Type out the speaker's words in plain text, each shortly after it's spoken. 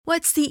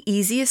What's the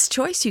easiest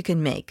choice you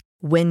can make?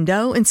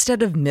 Window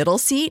instead of middle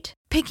seat?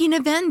 Picking a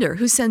vendor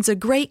who sends a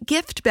great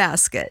gift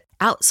basket?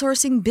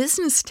 Outsourcing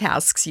business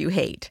tasks you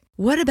hate?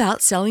 What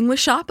about selling with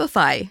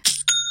Shopify?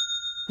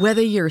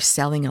 Whether you're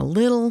selling a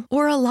little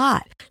or a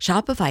lot,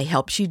 Shopify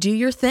helps you do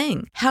your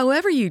thing,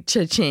 however you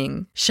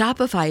cha-ching.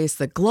 Shopify is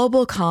the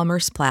global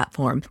commerce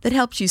platform that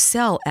helps you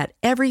sell at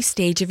every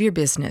stage of your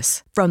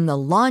business. From the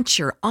launch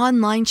your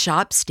online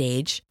shop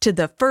stage to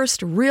the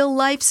first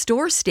real-life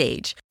store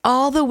stage,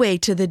 all the way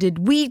to the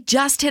did we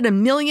just hit a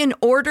million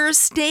orders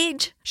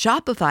stage.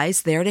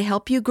 Shopify's there to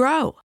help you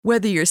grow.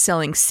 Whether you're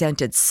selling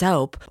scented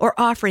soap or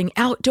offering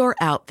outdoor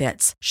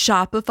outfits,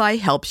 Shopify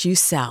helps you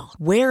sell.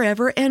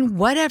 Wherever and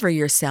whatever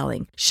you're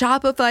selling,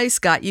 Shopify's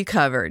got you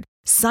covered.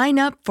 Sign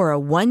up for a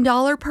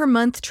 $1 per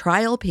month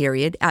trial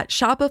period at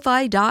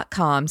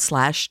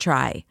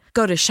shopify.com/try.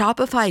 Go to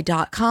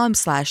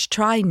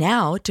shopify.com/try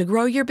now to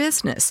grow your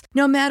business,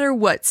 no matter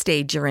what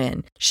stage you're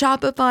in.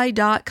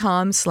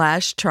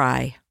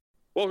 Shopify.com/try.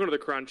 Welcome to The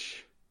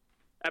Crunch,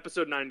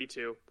 episode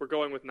 92. We're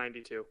going with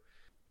 92.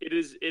 It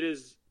is,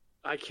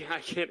 I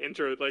can't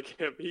intro it like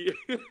him.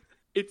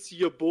 It's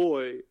your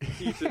boy,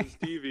 Ethan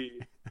Stevie.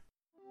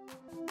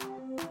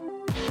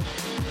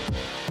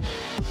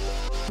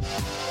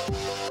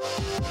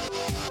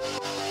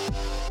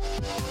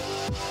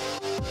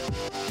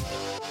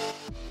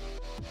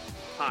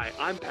 Hi,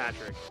 I'm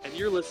Patrick, and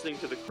you're listening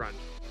to The Crunch.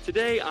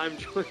 Today I'm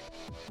joined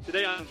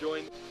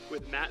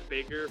with Matt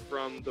Baker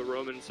from the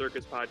Roman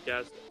Circus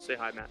podcast. Say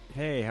hi, Matt.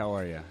 Hey, how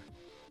are you?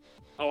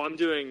 Oh, I'm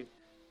doing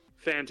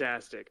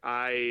fantastic.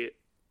 How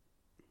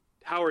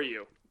are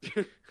you?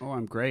 Oh,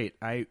 I'm great.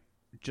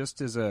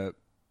 Just as a,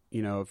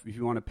 if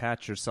you want to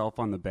pat yourself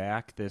on the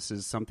back, this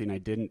is something I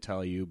didn't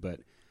tell you, but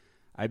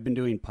I've been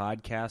doing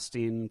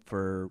podcasting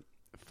for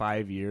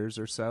 5 years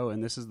or so,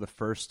 and this is the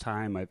first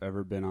time I've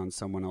ever been on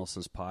someone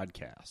else's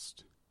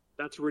podcast.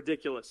 That's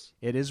ridiculous.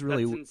 It is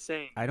really... That's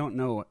insane. I don't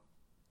know.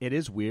 It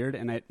is weird,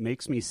 and it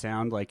makes me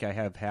sound like I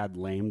have had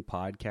lame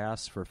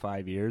podcasts for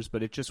 5 years,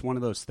 but it's just one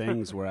of those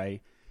things where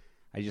I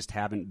just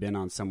haven't been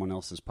on someone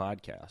else's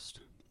podcast.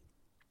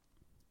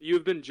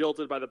 You've been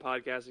jilted by the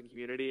podcasting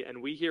community,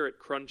 and we here at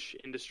Crunch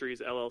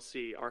Industries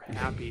LLC are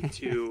happy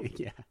to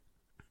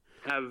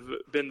have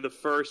been the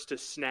first to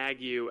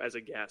snag you as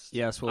a guest.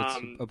 Yes, well,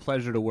 it's a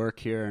pleasure to work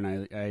here, and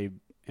I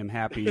am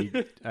happy.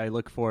 I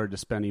look forward to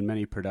spending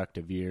many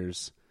productive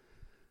years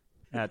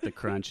at the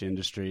Crunch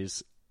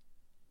Industries.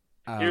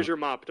 Here's your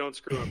mop. Don't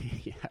screw him.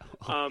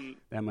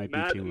 That might be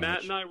too much.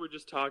 Matt and I were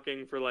just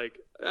talking for it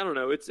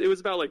was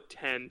about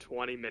 10,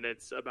 20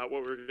 minutes about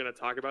what we were going to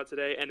talk about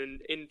today. And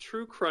in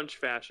true Crunch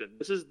fashion,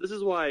 this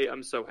is why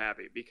I'm so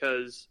happy,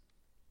 because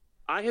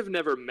I have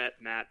never met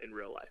Matt in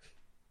real life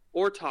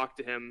or talked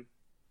to him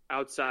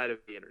outside of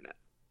the internet.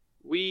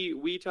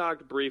 We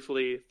talked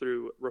briefly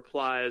through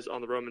replies on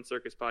the Roman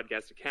Circus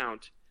podcast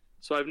account.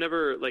 So I've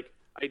never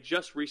I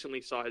just recently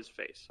saw his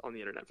face on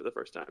the internet for the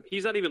first time.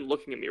 He's not even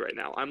looking at me right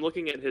now. I'm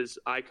looking at his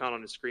icon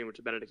on his screen, which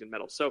is Benedict in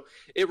metal. So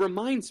it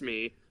reminds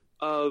me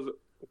of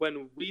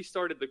when we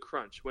started The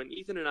Crunch, when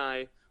Ethan and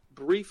I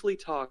briefly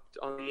talked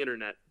on the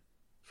internet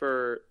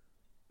for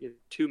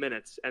 2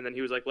 minutes, and then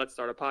he was like, let's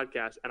start a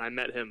podcast, and I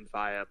met him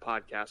via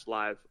podcast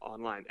live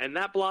online. And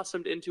that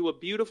blossomed into a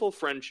beautiful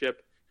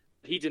friendship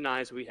he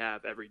denies we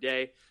have every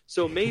day.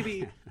 So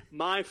maybe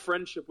my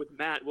friendship with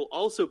Matt will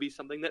also be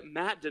something that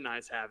Matt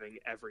denies having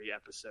every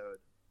episode.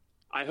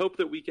 I hope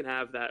that we can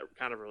have that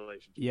kind of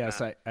relationship.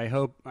 Yes, I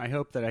hope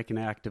that I can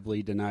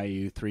actively deny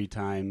you 3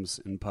 times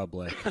in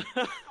public.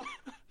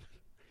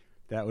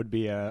 That would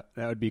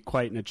be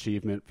quite an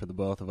achievement for the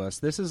both of us.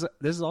 This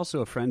is also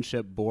a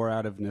friendship born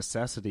out of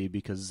necessity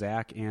because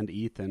Zach and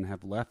Ethan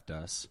have left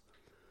us.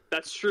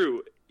 That's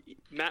true.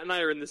 Matt and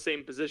I are in the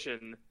same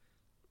position.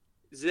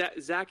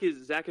 Zach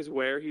is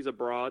where? He's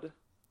abroad?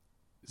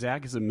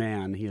 Zach is a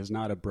man. He is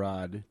not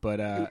abroad.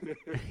 But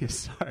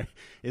sorry,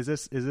 is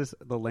this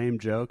the lame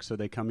jokes? Are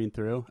they coming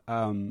through?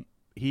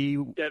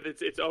 It's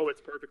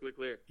perfectly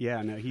clear.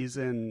 Yeah, no, he's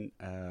in.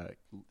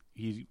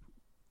 He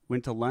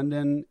went to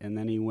London, and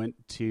then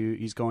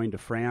he's going to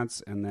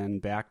France, and then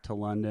back to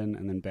London,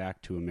 and then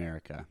back to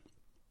America.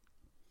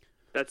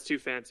 That's too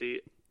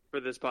fancy for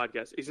this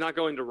podcast. He's not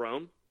going to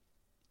Rome?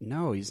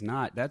 No, he's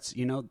not.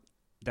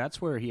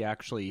 That's where he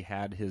actually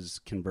had his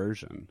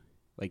conversion.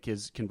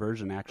 His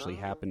conversion actually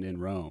happened in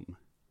Rome.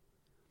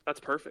 That's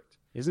perfect.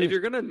 Isn't if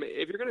you're gonna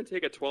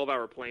take a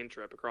 12-hour plane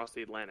trip across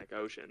the Atlantic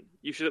Ocean,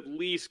 you should at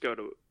least go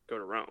to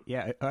Rome.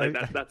 Yeah,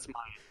 that's mine.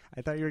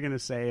 I thought you were gonna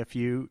say if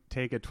you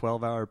take a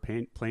 12-hour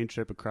plane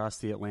trip across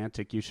the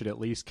Atlantic, you should at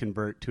least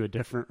convert to a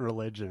different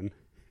religion.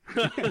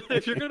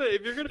 if you're gonna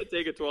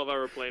take a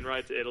 12-hour plane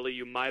ride to Italy,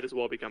 you might as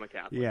well become a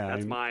Catholic. Yeah,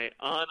 that's my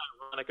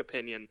unironic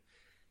opinion.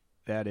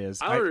 That is.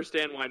 I don't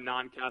understand why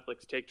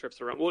non-Catholics take trips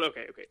to Rome. Well,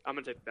 okay. I'm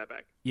going to take that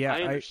back. Yeah,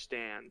 I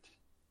understand.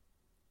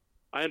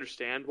 I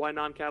understand why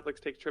non-Catholics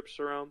take trips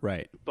to Rome.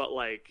 Right. But,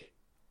 I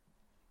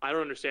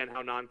don't understand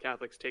how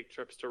non-Catholics take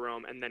trips to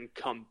Rome and then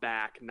come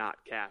back not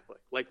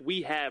Catholic.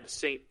 We have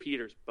St.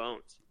 Peter's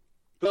bones.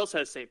 Who else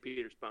has St.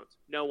 Peter's bones?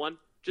 No one.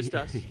 just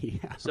us.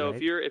 Yeah, So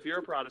right? if you're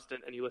a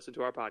Protestant and you listen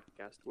to our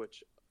podcast,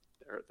 which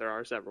there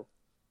are several,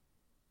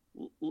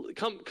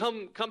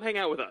 come hang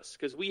out with us,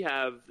 because we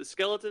have the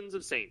skeletons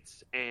of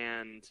saints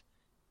and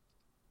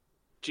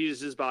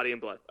Jesus' body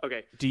and blood.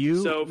 Okay.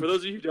 So for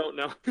those of you who don't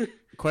know,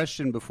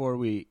 question before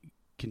we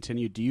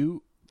continue, do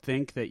you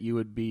think that you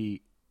would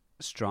be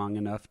strong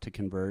enough to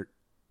convert?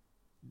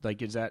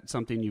 Like, is that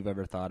something you've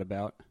ever thought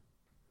about?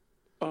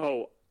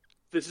 oh,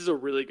 this is a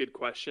really good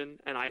question,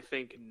 and I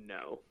think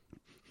no.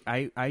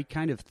 I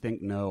kind of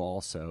think no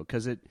also,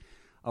 because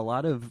a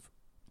lot of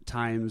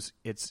times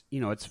it's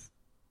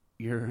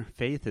your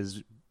faith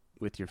is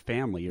with your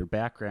family, your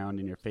background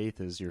and your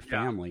faith is your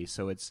family.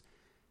 So it's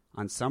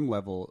on some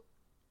level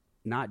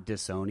not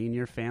disowning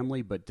your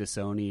family, but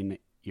disowning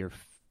your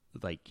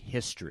like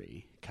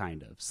history,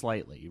 kind of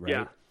slightly, right?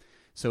 Yeah.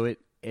 So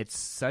it's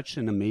such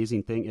an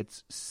amazing thing.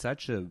 It's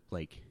such a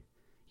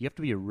you have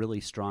to be a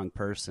really strong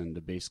person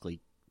to basically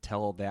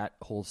tell that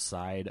whole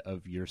side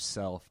of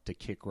yourself to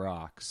kick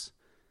rocks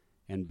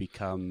and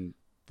become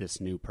this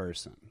new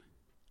person.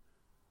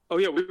 Oh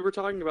yeah, we were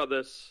talking about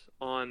this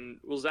on.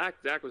 Well, Zach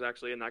was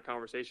actually in that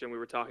conversation. We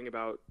were talking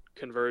about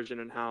conversion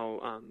and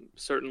how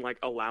certain like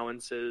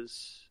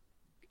allowances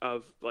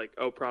of like,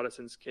 oh,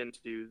 Protestants can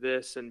do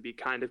this and be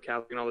kind of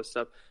Catholic and all this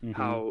stuff. Mm-hmm.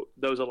 How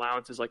those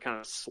allowances like kind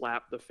of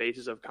slap the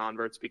faces of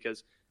converts,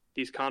 because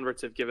these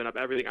converts have given up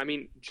everything. I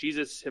mean,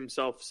 Jesus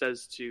himself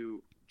says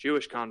to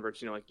Jewish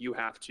converts, like, you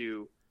have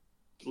to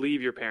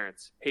leave your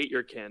parents, hate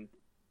your kin.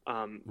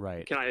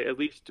 Right. Can I at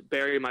least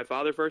bury my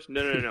father first?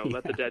 No. Yeah.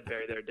 Let the dead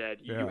bury their dead.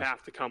 You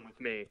have to come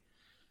with me.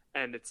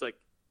 And it's like,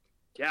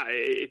 yeah,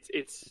 it's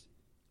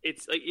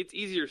like, it's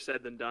easier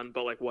said than done,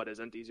 but like, what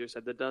isn't easier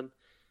said than done?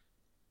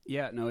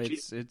 Yeah, no,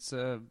 it's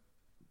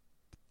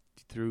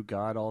through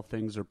God all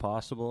things are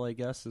possible, I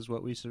guess, is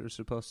what we are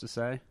supposed to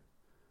say.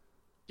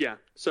 Yeah.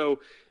 So,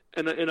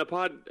 in a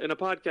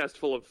podcast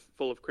full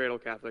of cradle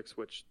Catholics,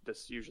 which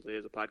this usually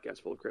is a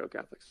podcast full of cradle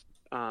Catholics,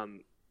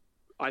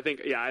 I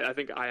think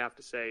I have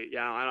to say,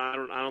 I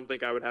don't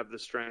think I would have the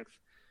strength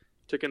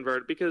to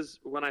convert, because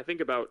when I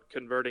think about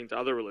converting to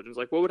other religions,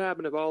 like, what would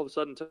happen if all of a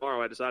sudden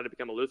tomorrow I decided to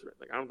become a Lutheran?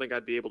 Like, I don't think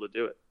I'd be able to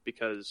do it,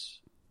 because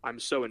I'm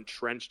so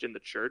entrenched in the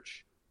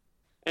church.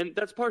 And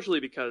that's partially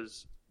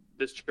because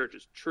this church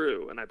is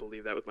true, and I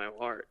believe that with my whole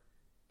heart.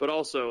 But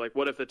also, like,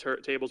 what if the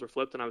tables were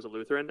flipped and I was a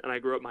Lutheran, and I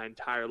grew up my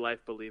entire life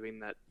believing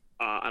that,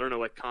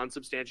 like,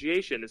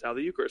 consubstantiation is how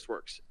the Eucharist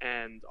works,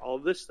 and all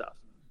of this stuff.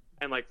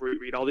 And, like,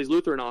 read all these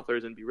Lutheran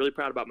authors and be really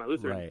proud about my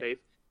Lutheran faith.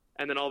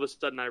 And then all of a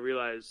sudden I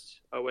realized,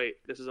 oh, wait,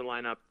 this doesn't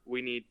line up.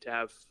 We need to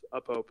have a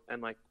pope and,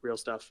 like, real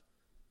stuff.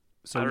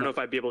 So I don't know if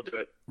I'd be able to do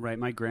it. Right.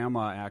 My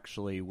grandma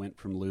actually went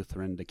from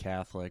Lutheran to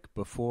Catholic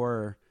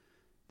before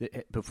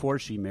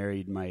she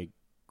married my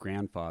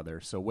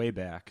grandfather, so way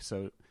back.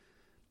 So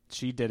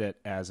she did it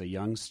as a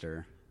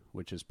youngster,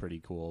 which is pretty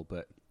cool.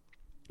 But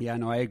yeah,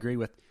 no, I agree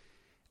with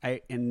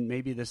and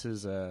maybe this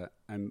is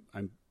I'm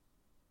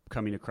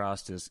coming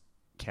across as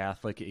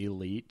Catholic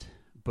elite,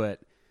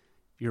 but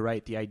you're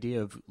right. The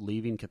idea of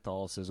leaving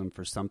Catholicism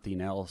for something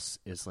else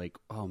is like,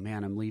 oh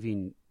man, I'm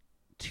leaving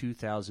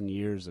 2,000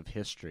 years of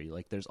history.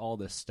 Like, there's all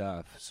this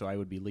stuff, so I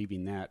would be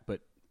leaving that.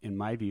 But in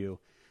my view,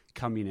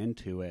 coming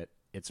into it,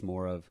 it's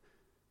more of,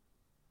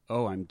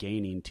 oh, I'm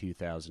gaining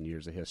 2,000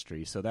 years of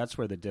history. So that's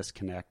where the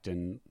disconnect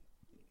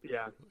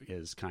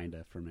is kind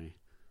of for me.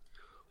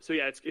 So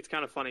yeah, it's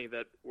kind of funny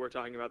that we're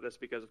talking about this,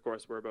 because of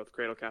course we're both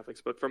cradle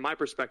Catholics. But from my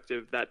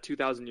perspective, that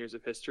 2,000 years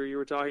of history you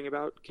were talking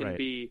about can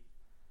be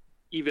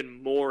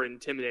even more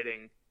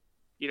intimidating,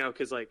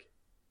 because like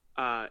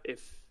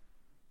if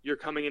you're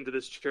coming into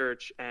this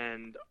church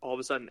and all of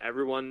a sudden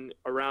everyone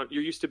around,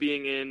 you're used to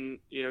being in,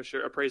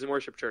 a praise and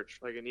worship church,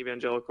 like an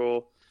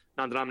evangelical,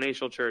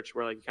 non-denominational church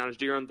where like you kind of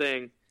do your own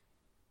thing.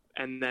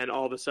 And then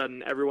all of a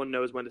sudden everyone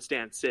knows when to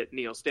stand, sit,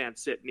 kneel,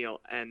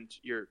 and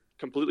you're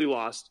completely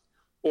lost.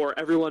 Or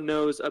everyone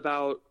knows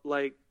about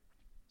like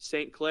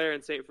St. Clare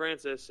and St.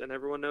 Francis, and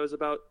everyone knows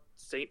about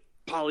St.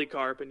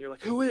 Polycarp, and you're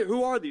like,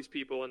 who are these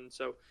people? And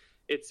so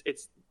it's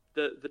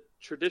the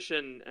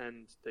tradition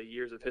and the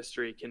years of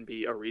history can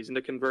be a reason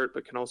to convert,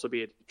 but can also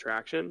be a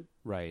detraction.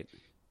 Right.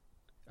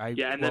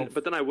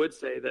 But then I would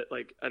say that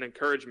like an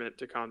encouragement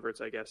to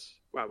converts, I guess.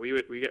 Wow,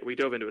 we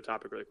dove into a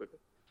topic really quickly.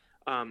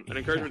 An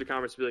encouragement to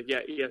converts to be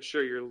like, yeah,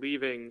 sure, you're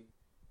leaving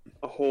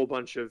a whole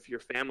bunch of your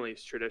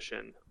family's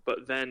tradition,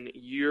 but then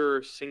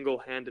you're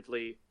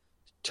single-handedly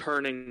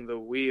turning the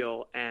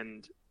wheel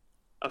and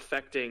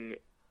affecting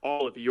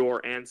all of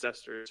your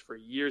ancestors for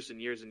years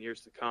and years and years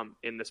to come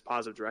in this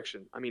positive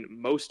direction. I mean,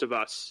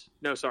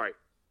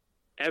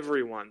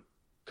 everyone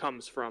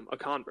comes from a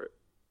convert.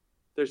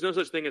 There's no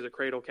such thing as a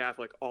cradle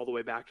Catholic all the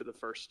way back to the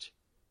first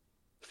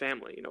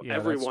family.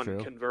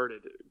 Everyone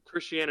converted.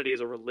 Christianity is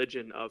a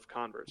religion of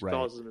converts. Right.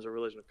 Catholicism is a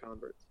religion of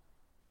converts.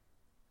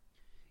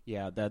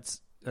 Yeah,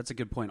 that's a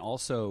good point.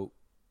 Also,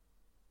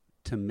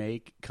 to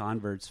make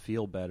converts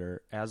feel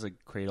better, as a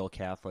cradle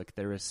Catholic,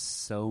 there is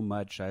so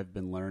much I've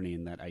been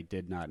learning that I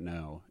did not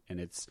know. And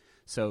it's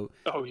so,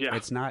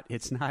 it's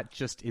not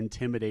just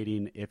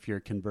intimidating if you're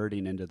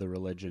converting into the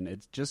religion.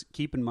 It's just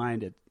keep in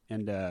mind it,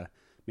 and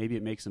maybe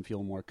it makes them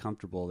feel more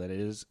comfortable that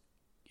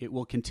it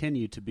will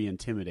continue to be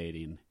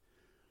intimidating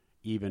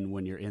even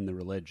when you're in the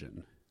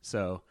religion.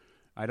 So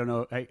I don't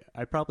know.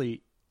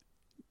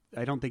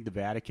 I don't think the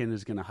Vatican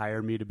is going to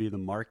hire me to be the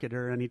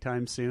marketer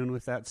anytime soon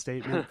with that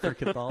statement for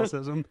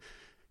Catholicism.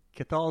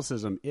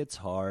 Catholicism, it's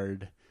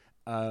hard.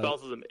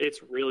 Catholicism,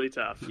 it's really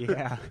tough.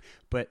 Yeah,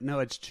 but no,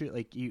 it's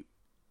true.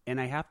 And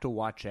I have to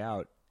watch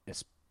out.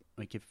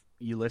 Like if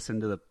you listen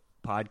to the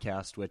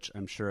podcast, which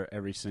I'm sure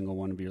every single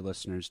one of your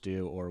listeners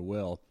do or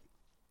will,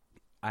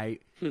 I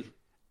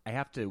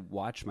have to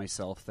watch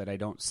myself that I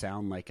don't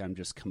sound like I'm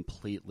just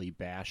completely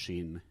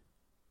bashing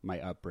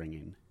my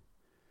upbringing,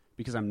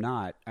 because I'm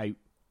not.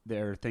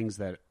 There are things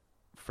that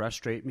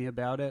frustrate me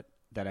about it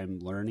that I'm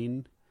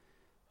learning,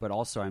 but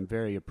also I'm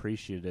very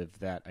appreciative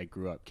that I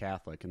grew up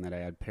Catholic and that I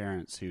had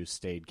parents who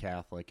stayed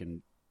Catholic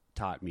and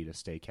taught me to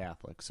stay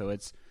Catholic. So I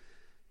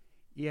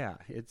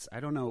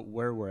don't know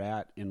where we're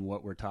at in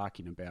what we're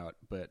talking about,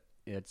 but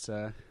it's,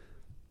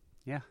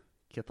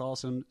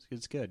 Catholicism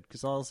is good.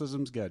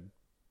 Catholicism's good.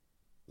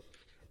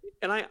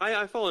 And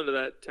I fall into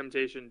that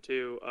temptation,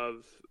 too,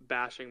 of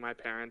bashing my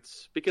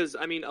parents. Because,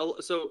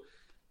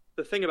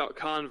 the thing about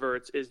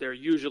converts is they're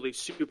usually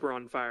super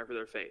on fire for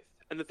their faith.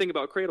 And the thing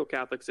about cradle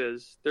Catholics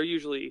is they're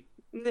usually,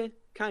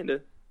 kind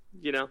of,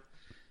 Yeah.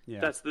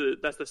 That's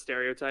the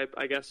stereotype,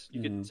 I guess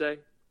you could say.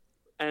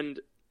 And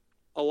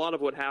a lot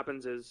of what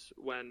happens is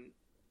when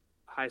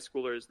high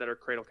schoolers that are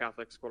cradle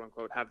Catholics, quote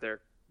unquote, have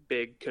their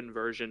big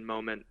conversion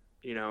moment,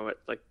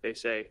 like they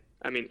say.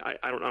 I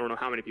don't know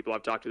how many people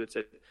I've talked to that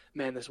said,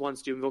 "Man, this one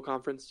Steubenville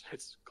conference,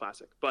 it's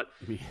classic." But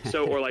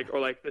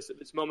or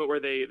this moment where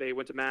they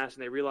went to mass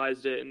and they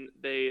realized it, and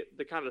the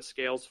kind of the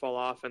scales fall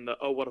off, and the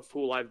 "oh, what a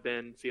fool I've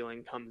been"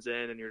 feeling comes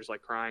in, and you're just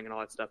like crying and all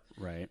that stuff.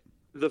 Right.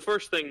 The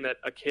first thing that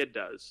a kid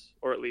does,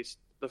 or at least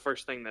the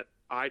first thing that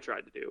I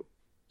tried to do,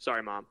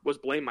 sorry mom, was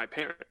blame my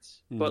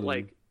parents. Mm-hmm. But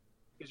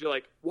because you're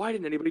like, why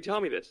didn't anybody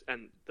tell me this?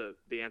 And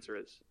the answer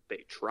is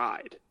they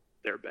tried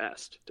their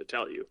best to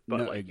tell you,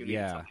 but you need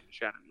something to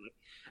shout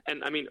at.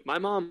 And my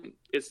mom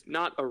is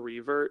not a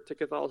revert to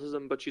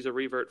Catholicism, but she's a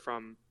revert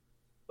from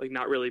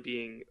not really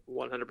being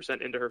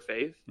 100% into her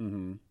faith.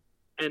 Mm-hmm.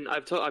 And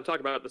I've talked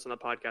about this on the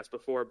podcast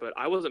before, but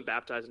I wasn't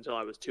baptized until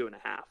I was 2.5,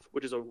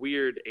 which is a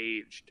weird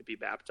age to be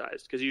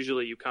baptized, because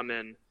usually you come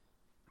in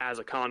as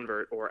a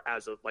convert or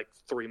as a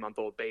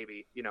 3-month-old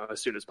baby,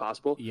 as soon as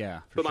possible. Yeah.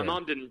 But my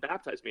mom didn't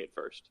baptize me at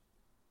first.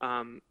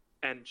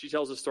 And she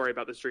tells a story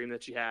about this dream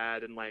that she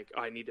had, and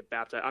I need to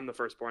baptize. I'm the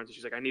firstborn, so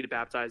she's like, I need to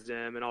baptize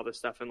him, and all this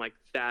stuff, and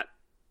that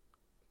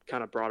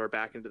kind of brought her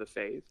back into the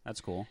faith. That's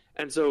cool.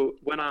 And so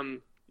when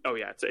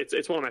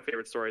it's one of my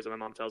favorite stories that my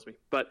mom tells me.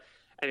 But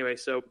anyway,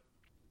 so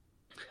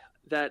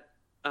that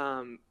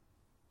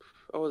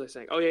what was I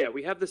saying? Oh yeah,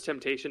 we have this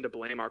temptation to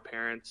blame our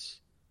parents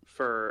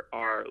for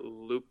our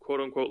quote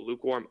unquote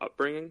lukewarm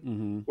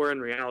upbringing, where in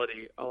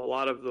reality, a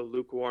lot of the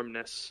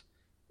lukewarmness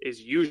is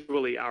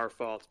usually our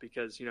fault,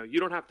 because you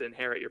don't have to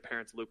inherit your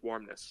parents'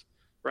 lukewarmness,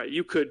 right?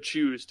 You could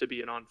choose to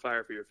be an on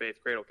fire for your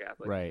faith cradle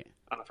Catholic, right?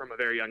 From a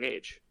very young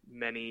age.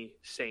 Many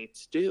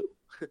saints do.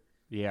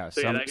 Yeah,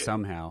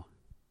 somehow,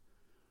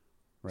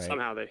 right?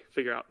 Somehow they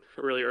figure out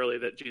really early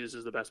that Jesus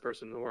is the best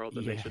person in the world,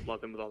 and they should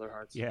love him with all their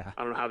hearts. Yeah,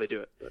 I don't know how they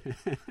do it.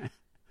 But...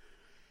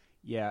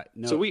 Yeah,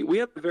 no. So we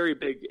have a very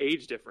big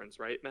age difference,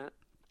 right, Matt?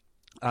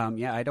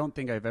 Yeah, I don't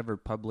think I've ever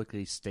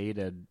publicly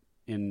stated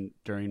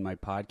during my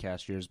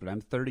podcast years, but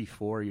I'm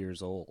 34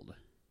 years old.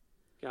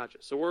 Gotcha.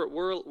 So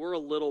we're a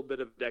little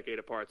bit of a decade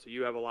apart. So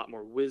you have a lot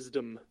more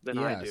wisdom than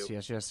I do.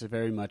 Yes,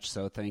 very much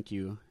so. Thank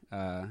you.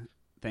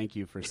 Thank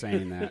you for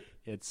saying that.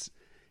 It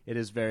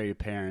is very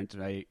apparent.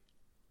 I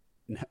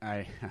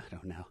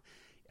don't know.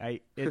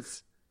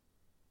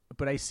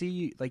 But I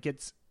see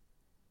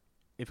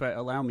if I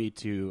allow me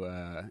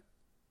to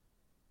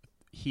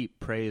heap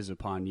praise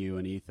upon you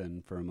and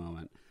Ethan for a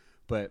moment,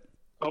 but.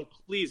 Oh,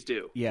 please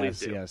do.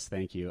 Yes,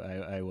 thank you.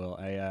 I will.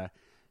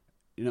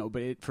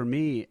 But for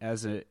me,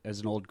 as an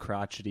old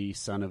crotchety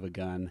son of a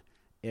gun,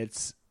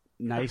 it's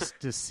nice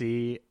to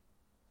see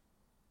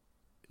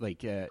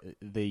the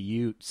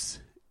Utes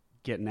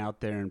getting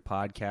out there and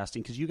podcasting,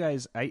 because you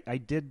guys,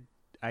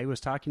 I was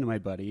talking to my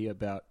buddy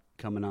about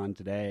coming on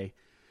today,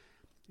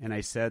 and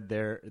I said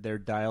they're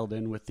dialed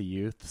in with the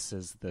youths,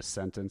 is the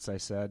sentence I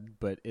said,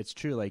 but it's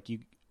true.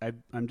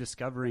 I'm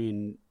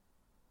discovering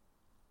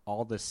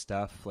all this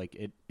stuff.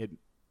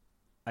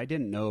 I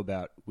didn't know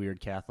about Weird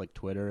Catholic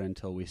Twitter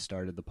until we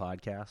started the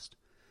podcast.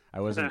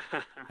 I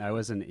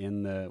wasn't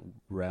in the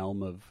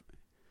realm of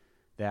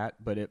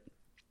that, but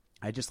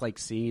I just like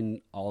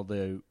seeing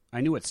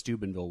I knew what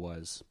Steubenville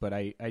was, but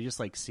I just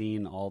like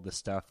seeing all the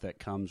stuff that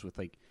comes with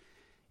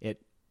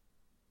it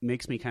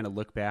makes me kind of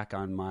look back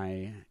on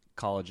my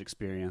college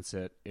experience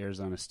at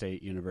Arizona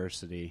State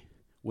University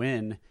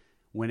when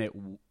it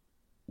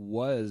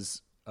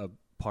was a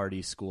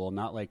party school,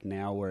 not like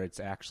now where it's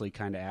actually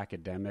kind of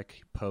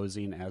academic,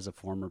 posing as a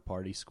former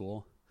party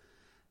school.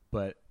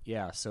 But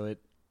yeah, so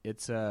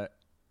it's I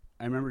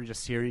remember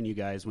just hearing you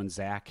guys when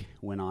Zach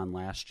went on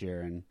last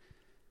year, and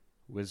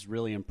was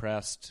really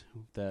impressed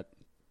that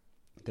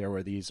there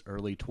were these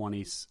early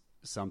 20s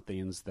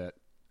somethings that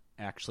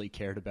actually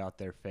cared about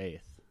their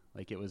faith.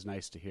 Like, it was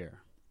nice to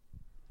hear.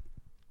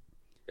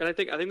 And I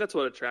think that's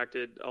what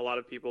attracted a lot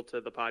of people to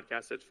the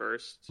podcast at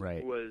first.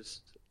 Right.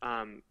 Was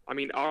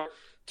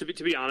to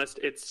be honest,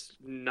 it's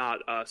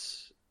not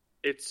us,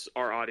 it's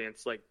our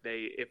audience. Like,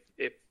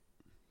 if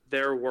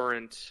there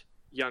weren't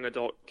young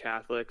adult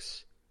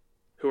Catholics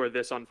who are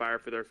this on fire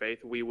for their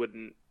faith, we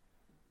wouldn't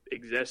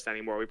exist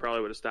anymore. We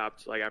probably would have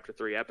stopped like after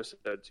 3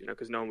 episodes,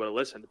 because no one would have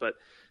listened. But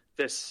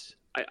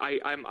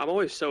I'm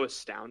always so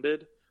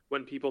astounded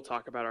when people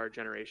talk about our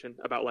generation,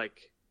 about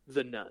like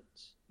the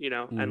nuns,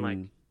 and like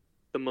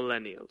the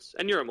millennials.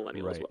 And you're a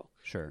millennial as well.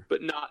 Sure.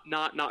 But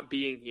not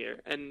being here.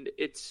 And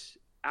it's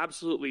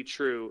absolutely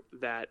true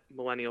that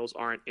millennials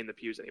aren't in the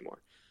pews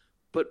anymore.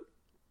 But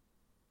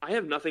I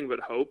have nothing but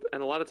hope.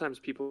 And a lot of times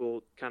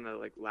people kind of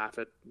like laugh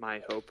at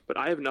my hope, but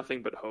I have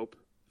nothing but hope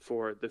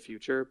for the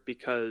future,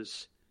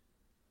 because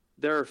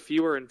there are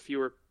fewer and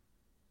fewer.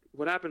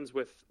 What happens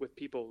with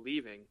people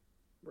leaving,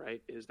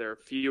 right, is there are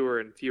fewer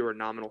and fewer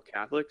nominal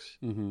Catholics.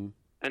 Mm-hmm.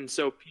 And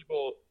so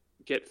people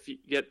get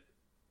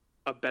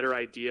a better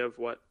idea of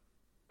what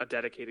a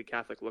dedicated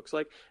Catholic looks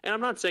like. And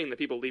I'm not saying that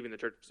people leaving the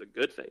church is a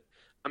good thing.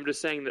 I'm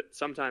just saying that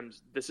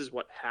sometimes this is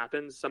what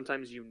happens.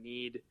 Sometimes you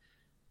need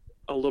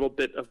a little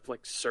bit of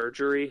like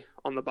surgery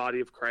on the body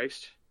of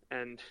Christ,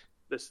 and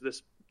this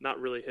not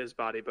really his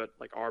body, but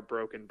like our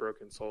broken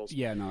souls.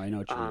 Yeah, no, I know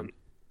what you mean.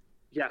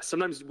 Yeah,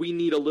 sometimes we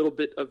need a little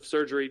bit of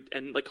surgery,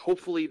 and like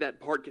hopefully that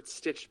part gets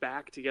stitched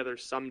back together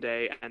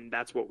someday, and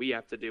that's what we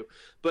have to do.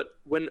 But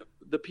when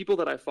the people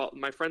that I follow,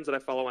 my friends that I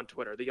follow on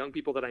Twitter, the young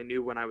people that I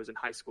knew when I was in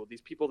high school,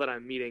 these people that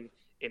I'm meeting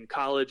in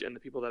college, and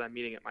the people that I'm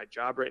meeting at my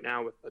job right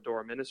now with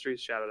Adora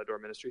Ministries, shout out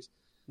Adora Ministries,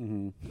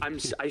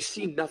 I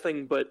see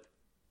nothing but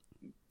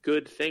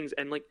good things.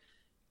 And like,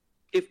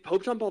 if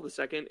Pope John Paul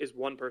II is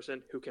one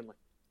person who can like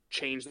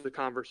change the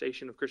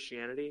conversation of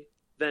Christianity,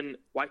 then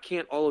why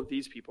can't all of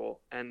these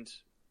people? And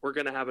we're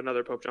going to have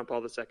another Pope John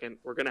Paul II.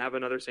 We're going to have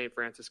another St.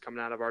 Francis coming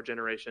out of our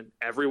generation.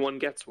 Everyone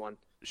gets one.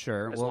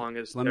 Sure. Long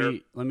as let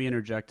me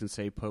interject and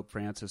say Pope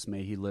Francis,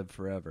 may he live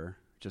forever,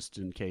 just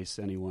in case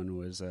anyone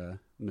was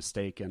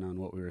mistaken on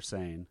what we were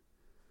saying.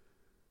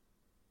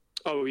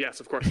 Oh,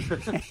 yes, of course.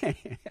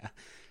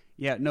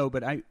 Yeah, no,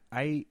 but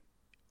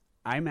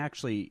I'm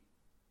actually,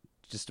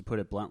 just to put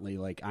it bluntly,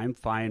 like, I'm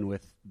fine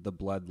with the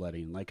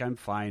bloodletting. Like, I'm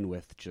fine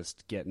with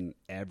just getting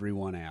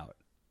everyone out.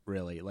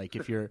 Really, like,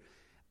 if you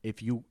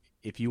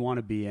want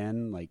to be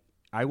in, like,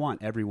 I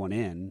want everyone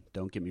in,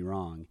 don't get me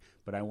wrong,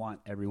 but I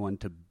want everyone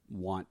to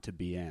want to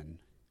be in,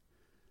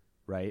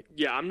 right?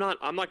 Yeah, I'm not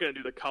going to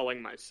do the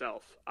culling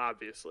myself,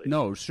 obviously.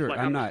 No, sure, like,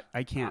 I'm not.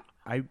 I can't.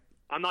 I'm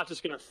not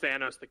just going to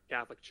Thanos the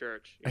Catholic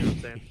Church. You know what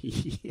I'm saying?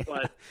 Yeah.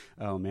 But,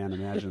 oh man,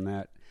 imagine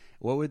that.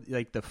 What would,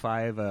 like, the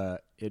 5?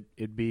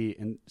 It'd be,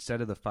 instead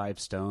of the 5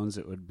 stones,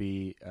 it would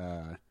be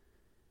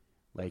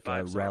like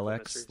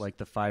relics, like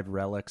the 5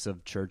 relics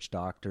of church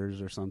doctors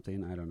or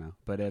something. I don't know,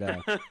 but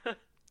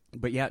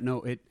but yeah,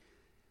 no,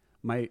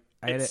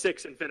 it's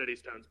 6 Infinity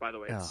Stones, by the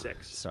way. It's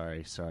 6.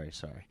 Sorry.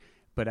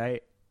 But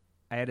I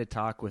had a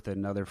talk with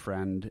another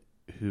friend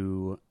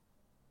who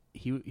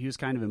he was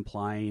kind of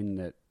implying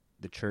that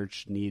the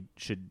church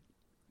should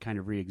kind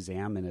of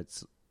re-examine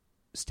its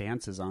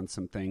stances on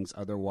some things.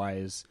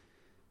 Otherwise,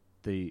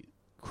 the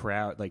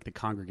crowd, like the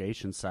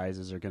congregation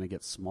sizes, are going to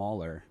get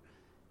smaller.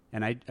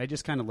 And I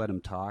just kind of let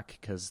him talk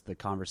because the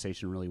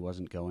conversation really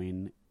wasn't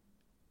going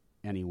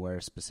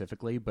anywhere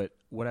specifically. But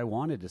what I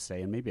wanted to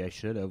say, and maybe I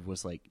should have,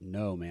 was like,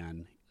 no,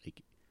 man,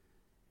 like,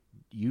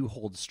 you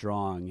hold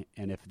strong,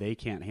 and if they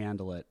can't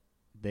handle it,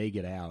 they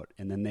get out,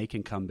 and then they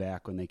can come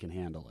back when they can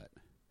handle it.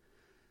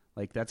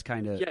 Like, that's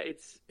kind of, yeah,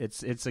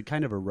 it's a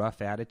kind of a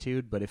rough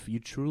attitude, but if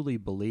you truly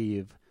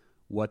believe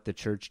what the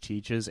church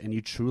teaches, and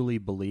you truly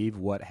believe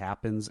what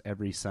happens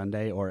every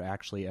Sunday, or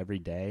actually every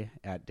day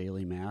at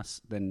daily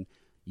mass, then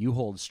you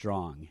hold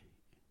strong.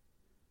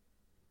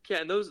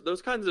 Yeah, and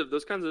those kinds of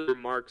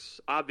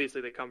remarks, obviously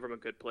they come from a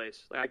good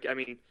place. Like, I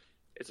mean,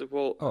 it's like,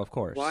 well, oh, of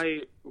course.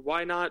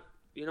 Why not,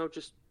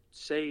 just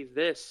say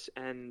this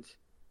and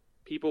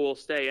people will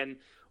stay. And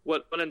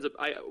what ends up,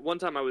 one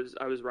time I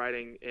was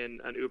riding in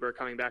an Uber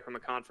coming back from a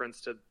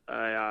conference to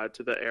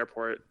the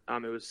airport.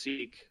 It was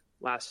Seek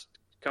last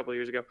couple of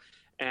years ago,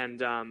 and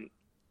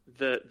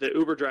the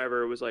Uber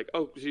driver was like,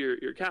 "Oh, so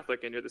you're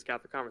Catholic and you're at this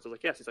Catholic conference?" I was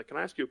like, "Yes." He's like, "Can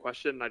I ask you a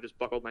question?" And I just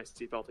buckled my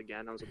seatbelt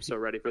again. I'm so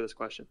ready for this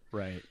question.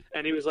 Right.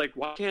 And he was like,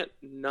 "Why can't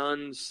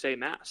nuns say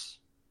mass?"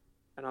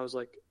 And I was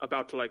like,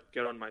 about to like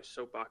get on my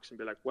soapbox and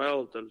be like,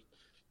 "Well,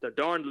 the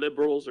darn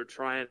liberals are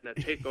trying to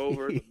take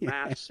over the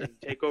mass and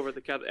take over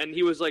the Catholic." And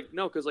he was like,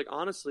 "No, because like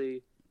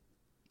honestly,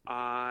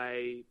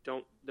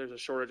 there's a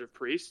shortage of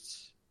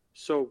priests,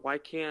 so why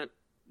can't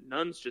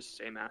nuns just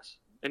say mass?"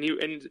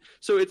 And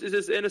so it's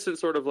this innocent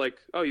sort of like,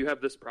 oh, you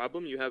have this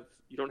problem, you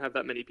don't have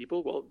that many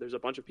people. Well, there's a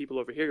bunch of people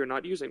over here you're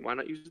not using. Why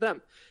not use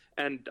them?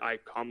 And I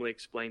calmly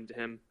explained to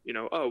him,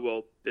 oh,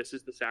 well, this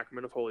is the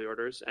sacrament of holy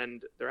orders,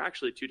 and they're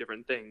actually two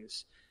different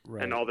things,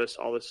 Right. and all this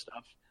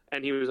stuff.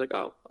 And he was like,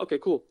 oh, okay,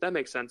 cool, that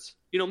makes sense.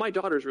 My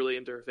daughter's really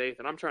into her faith,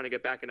 and I'm trying to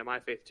get back into my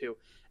faith too.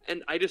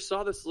 And I just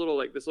saw this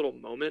little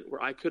moment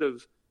where I could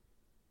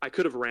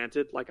have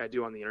ranted like I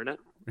do on the internet.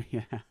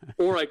 Yeah.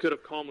 Or I could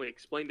have calmly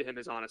explained to him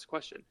his honest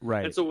question.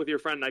 Right. And so with your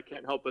friend, I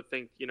can't help but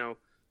think,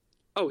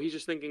 oh, he's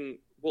just thinking,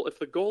 well, if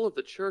the goal of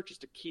the church is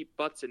to keep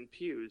butts in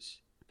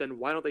pews, then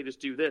why don't they just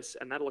do this,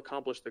 and that'll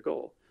accomplish the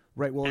goal?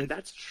 Right. Well, and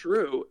that's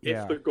true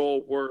yeah. if the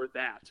goal were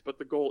that, but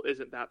the goal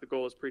isn't that. The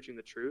goal is preaching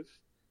the truth.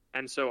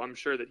 And so I'm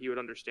sure that he would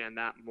understand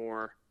that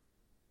more.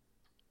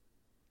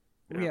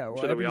 Yeah. I'm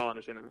sure that we all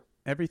understand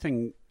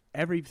that.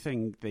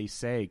 Everything they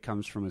say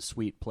comes from a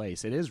sweet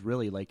place. It is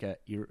really like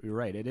you're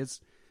right. It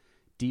is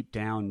deep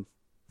down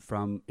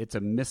it's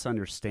a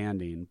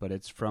misunderstanding, but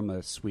it's from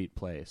a sweet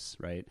place,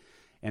 right?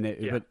 And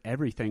but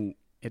everything,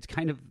 it's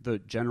kind of the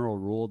general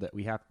rule that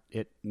we have.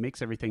 It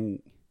makes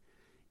everything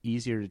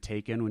easier to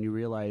take in when you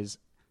realize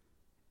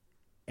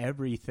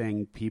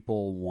everything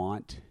people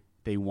want,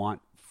 they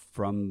want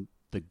from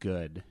the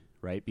good,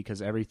 right?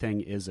 Because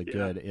everything is a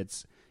good.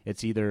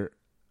 It's either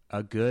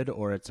a good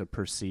or it's a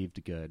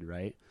perceived good,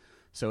 right?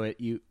 So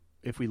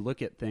if we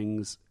look at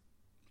things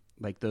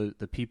like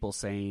the people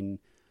saying,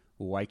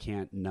 well, why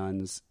can't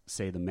nuns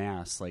say the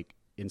Mass? Like,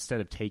 instead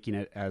of taking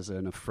it as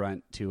an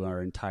affront to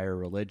our entire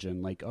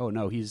religion, like, oh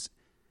no, he's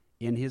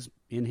in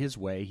his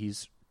way,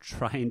 he's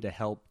trying to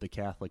help the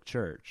Catholic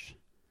Church.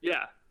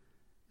 Yeah.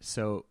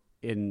 So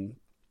in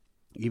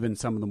even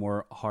some of the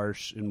more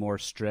harsh and more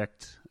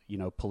strict,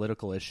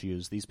 political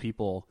issues, these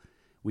people,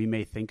 we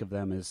may think of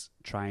them as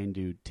trying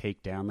to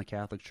take down the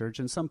Catholic Church,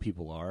 and some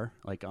people are.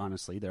 Like,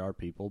 honestly, there are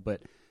people,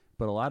 but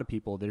a lot of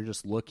people, they're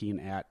just looking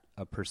at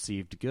a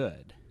perceived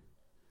good.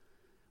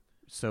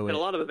 So and a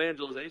lot of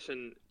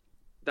evangelization,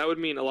 that would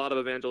mean a lot of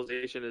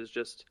evangelization is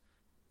just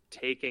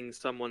taking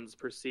someone's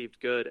perceived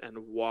good and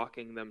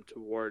walking them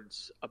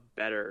towards a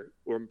better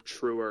or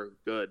truer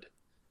good.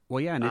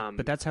 Well, yeah,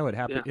 but that's how it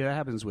happens. Yeah. It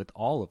happens with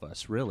all of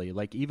us, really.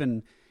 Like,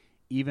 even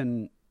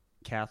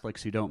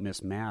Catholics who don't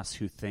miss Mass,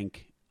 who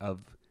think of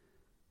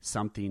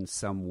something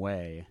some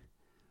way,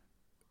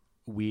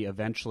 we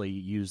eventually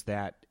use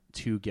that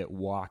to get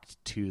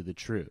walked to the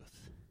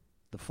truth,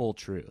 the full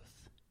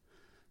truth.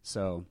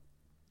 So,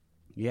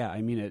 yeah,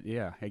 I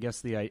mean, I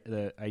guess the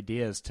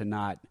idea is to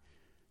not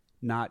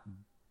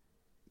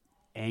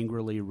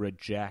angrily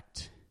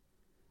reject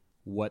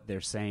what they're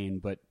saying,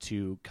 but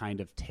to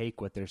kind of take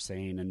what they're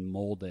saying and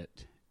mold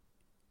it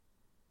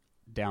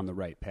down the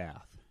right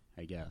path,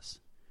 I guess.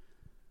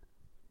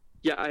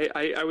 Yeah,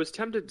 I was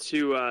tempted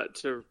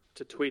to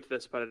tweet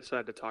this, but I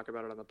decided to talk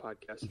about it on the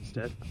podcast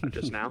instead.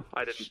 Just now,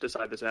 I didn't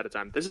decide this ahead of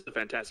time. This is a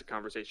fantastic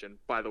conversation,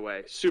 by the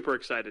way. Super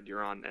excited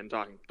you're on and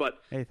talking. But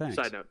hey, thanks.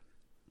 Side note,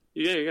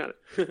 yeah, you got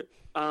it.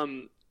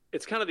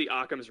 It's kind of the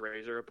Occam's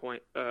razor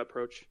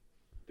approach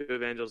to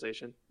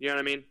evangelization. You know what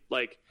I mean?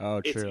 Like,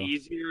 it's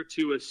easier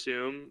to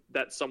assume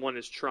that someone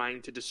is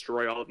trying to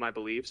destroy all of my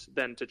beliefs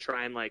than to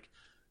try and like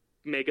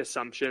make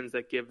assumptions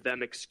that give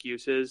them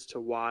excuses to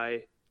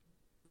why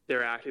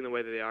they're acting the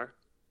way that they are.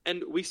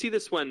 And we see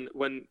this when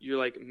you're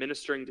like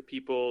ministering to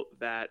people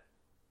that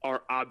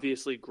are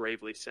obviously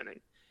gravely sinning.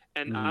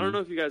 And I don't know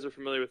if you guys are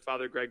familiar with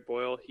Father Greg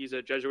Boyle. He's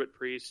a Jesuit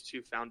priest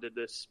who founded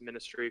this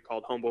ministry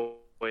called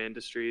Homeboy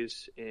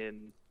Industries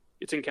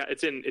it's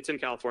in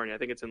California. I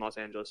think it's in Los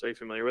Angeles. Are you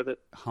familiar with it?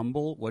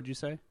 Humble? What'd you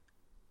say?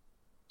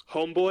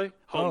 Homeboy,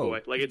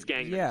 like it's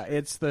gang. Yeah,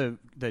 it's the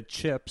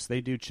chips. They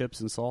do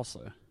chips and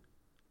salsa.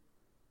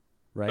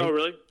 Right? Oh,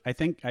 really? I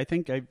think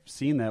I've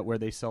seen that where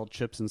they sell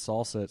chips and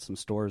salsa at some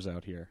stores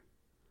out here.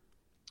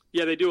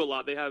 Yeah, they do a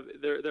lot. They have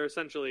they're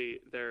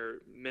essentially, their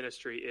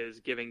ministry is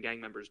giving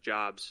gang members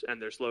jobs,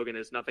 and their slogan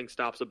is "Nothing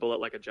stops a bullet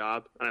like a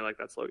job," and I like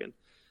that slogan.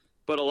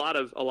 But a lot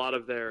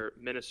of their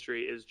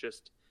ministry is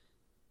just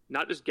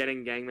not just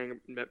getting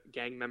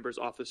gang members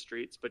off the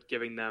streets, but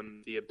giving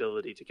them the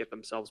ability to get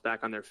themselves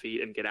back on their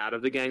feet and get out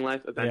of the gang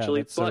life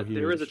eventually. Yeah, but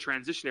there is a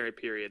transitionary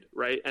period,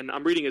 right? And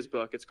I'm reading his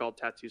book. It's called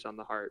Tattoos on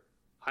the Heart.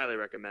 Highly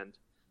recommend.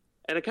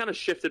 And it kind of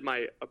shifted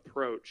my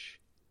approach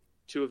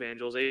to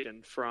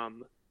evangelization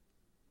from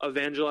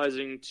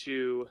evangelizing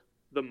to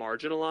the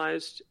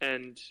marginalized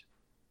and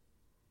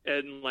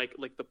like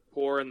the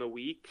poor and the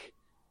weak,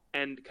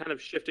 and kind of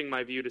shifting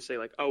my view to say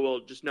like, oh well,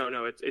 just no,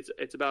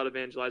 it's about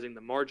evangelizing the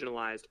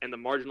marginalized, and the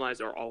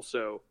marginalized are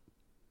also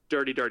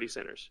dirty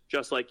sinners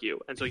just like you,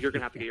 and so you're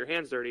gonna have to get your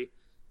hands dirty,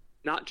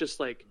 not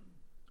just like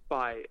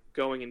by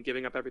going and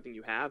giving up everything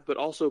you have, but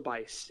also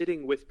by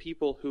sitting with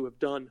people who have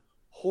done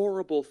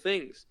horrible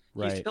things.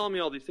 Right. He's telling me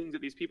all these things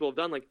that these people have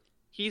done. Like,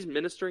 he's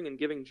ministering and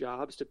giving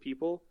jobs to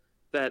people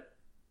that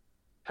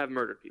have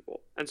murdered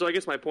people. And so I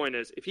guess my point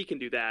is, if he can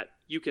do that,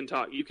 you can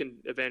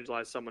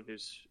evangelize someone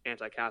who's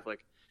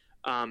anti-Catholic.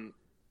 But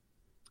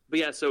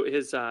yeah, so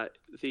his oh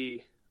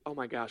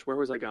my gosh, where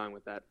was I going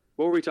with that?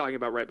 What were we talking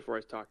about right before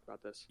I talked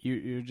about this?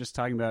 You're just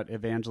talking about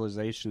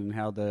evangelization and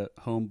how the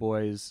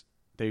homeboys,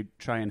 they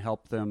try and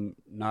help them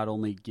not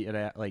only get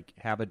at, like,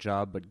 have a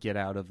job, but get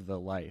out of the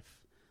life.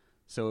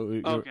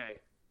 So okay,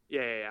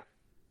 yeah.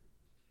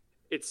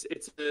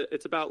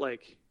 It's about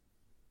like,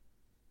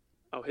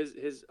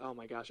 his oh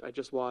my gosh, I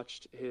just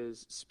watched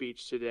his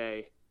speech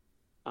today.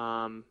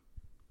 Actually,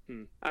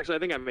 I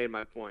think I made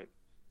my point.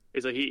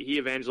 Is like he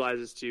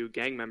evangelizes to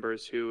gang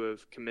members who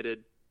have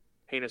committed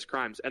heinous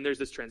crimes, and there's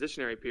this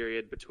transitionary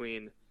period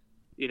between,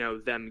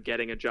 them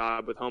getting a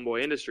job with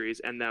Homeboy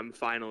Industries and them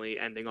finally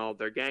ending all of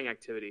their gang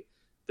activity.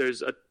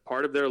 There's a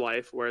part of their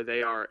life where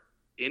they are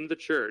in the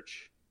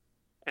church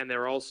and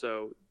they're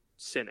also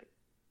sinning,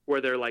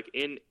 where they're like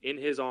in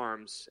his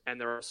arms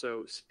and they're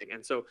also sinning.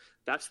 And so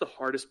that's the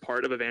hardest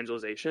part of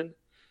evangelization,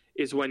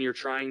 is when you're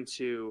trying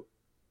to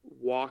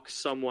walk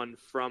someone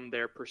from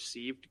their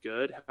perceived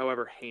good,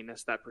 however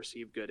heinous that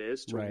perceived good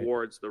is,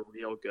 towards the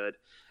real good.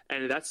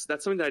 And that's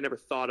something that I never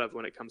thought of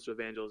when it comes to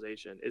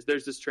evangelization, is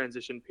there's this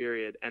transition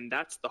period, and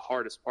that's the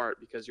hardest part,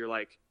 because you're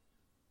like,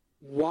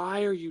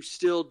 why are you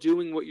still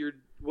doing what you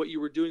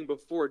were doing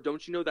before?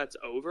 Don't you know that's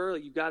over?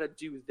 Like, you got to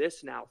do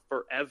this now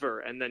forever.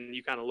 And then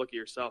you kind of look at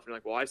yourself and you're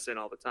like, well, I sin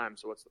all the time,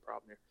 so what's the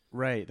problem here?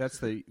 Right.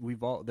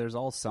 There's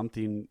all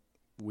something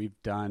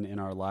we've done in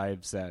our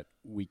lives that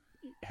we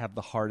have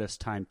the hardest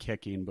time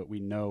kicking, but we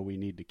know we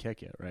need to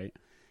kick it, right?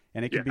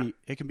 And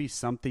it can be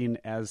something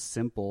as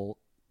simple,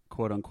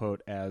 quote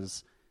unquote,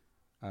 as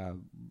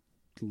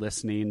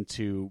listening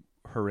to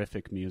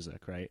horrific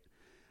music, right?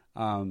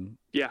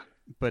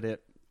 But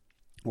it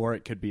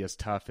could be as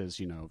tough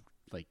as,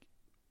 like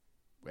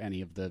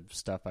any of the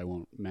stuff I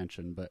won't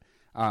mention, but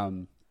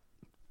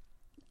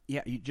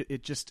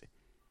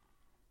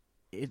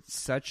it's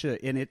such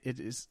a, and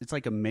it's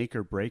like a make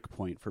or break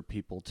point for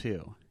people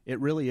too. It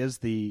really is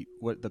the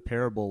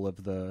parable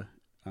of the,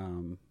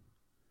 I'm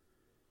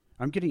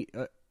getting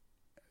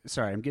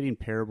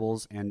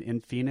parables, and in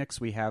Phoenix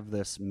we have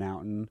this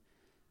mountain,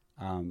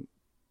 and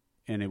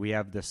we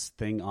have this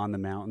thing on the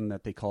mountain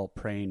that they call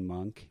Praying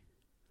Monk.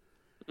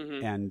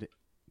 Mm-hmm. And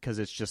because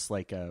it's just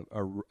like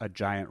a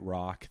giant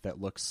rock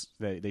that looks,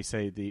 they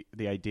say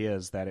the idea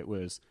is that it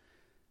was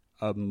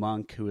a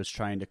monk who was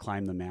trying to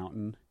climb the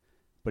mountain,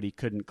 but he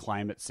couldn't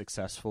climb it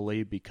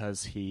successfully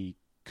because he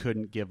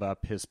couldn't give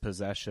up his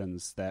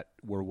possessions that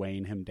were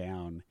weighing him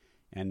down,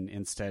 and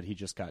instead he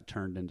just got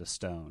turned into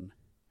stone.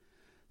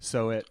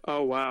 So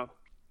oh wow.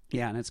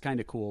 Yeah, and it's kind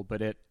of cool,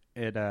 but it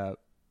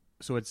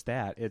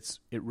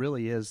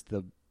really is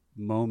the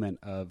moment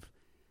of,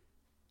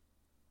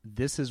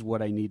 this is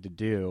what I need to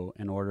do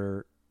in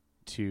order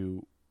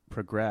to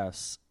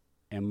progress,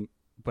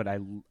 but I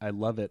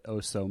love it oh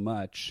so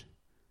much.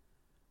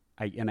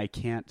 I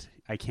can't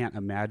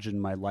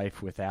imagine my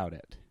life without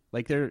it.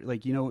 Like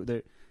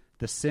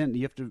the sin,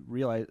 you have to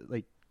realize,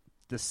 like,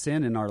 the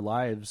sin in our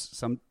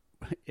lives,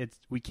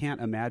 we can't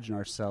imagine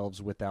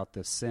ourselves without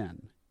this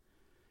sin.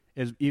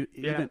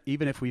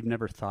 Even if we've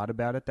never thought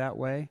about it that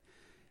way,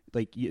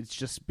 like, it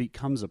just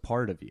becomes a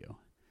part of you.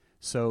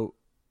 So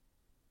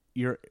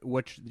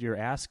what you're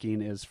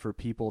asking is for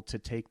people to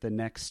take the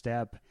next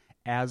step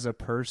as a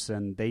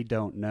person they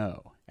don't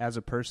know, as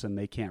a person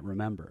they can't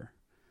remember.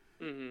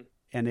 Mm-hmm.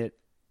 And it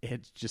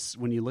just,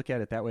 when you look at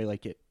it that way,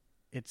 like,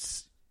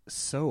 it's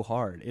so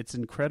hard. It's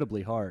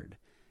incredibly hard.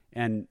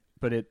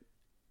 But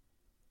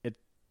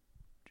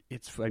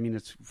it's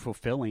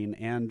fulfilling,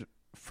 and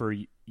for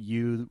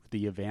you,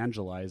 the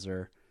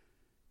evangelizer,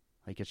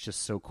 like, it's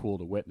just so cool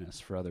to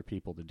witness for other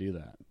people to do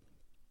that.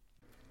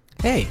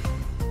 Hey,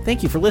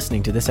 thank you for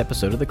listening to this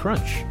episode of The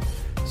Crunch.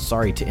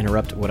 Sorry to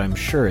interrupt what I'm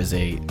sure is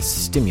a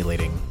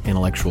stimulating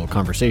intellectual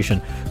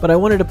conversation, but I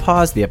wanted to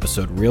pause the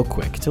episode real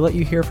quick to let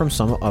you hear from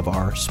some of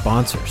our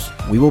sponsors.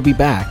 We will be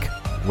back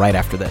right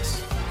after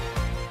this.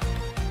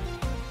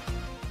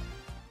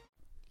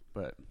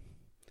 But,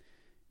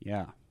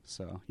 yeah,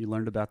 so you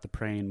learned about the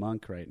Praying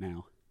Monk right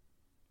now.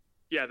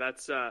 Yeah,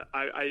 that's,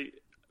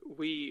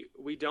 we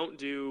don't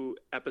do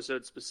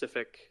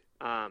episode-specific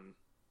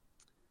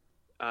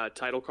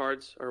title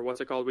cards, or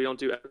what's it called? We don't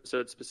do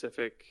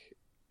episode-specific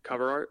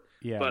cover art.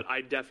 Yeah. But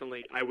I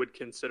would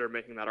consider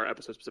making that our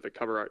episode-specific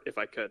cover art if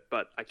I could,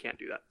 but I can't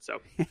do that,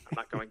 so I'm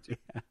not going to.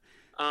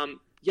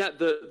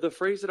 The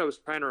phrase that I was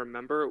trying to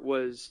remember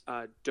was,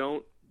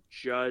 don't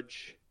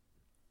judge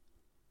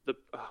the...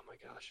 Oh my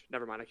gosh,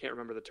 never mind. I can't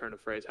remember the turn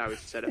of phrase, how he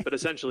said it, but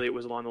essentially it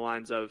was along the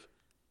lines of,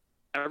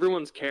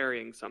 everyone's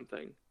carrying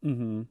something,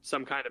 mm-hmm.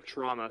 some kind of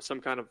trauma, some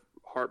kind of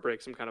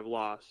heartbreak, some kind of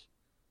loss.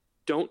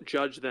 Don't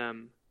judge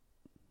them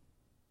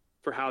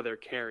for how they're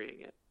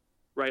carrying it,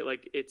 right?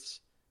 Like, it's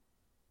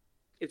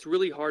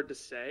really hard to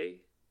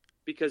say,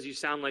 because you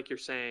sound like you're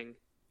saying,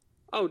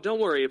 oh, don't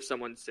worry if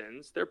someone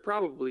sins. They're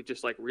probably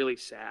just, like, really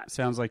sad.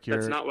 Sounds like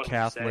you're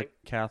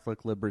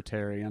Catholic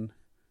libertarian.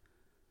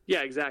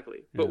 Yeah, exactly.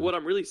 Yeah. But what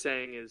I'm really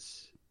saying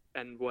is,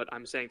 and what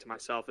I'm saying to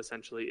myself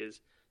essentially,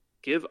 is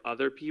give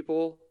other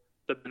people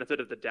the benefit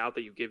of the doubt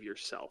that you give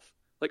yourself.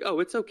 Like, oh,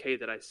 it's okay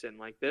that I sin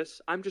like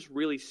this. I'm just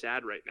really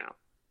sad right now.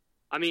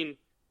 I mean,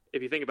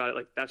 if you think about it,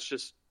 like, that's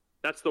just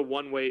that's the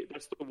one way.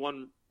 That's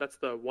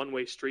the one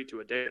way street to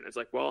addiction. It's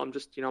like, well, I'm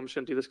just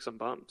gonna do this because I'm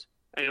bummed.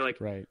 And you're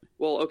like, Right.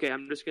 well, okay,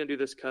 I'm just gonna do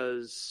this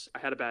because I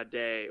had a bad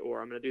day,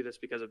 or I'm gonna do this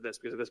because of this,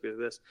 because of this, because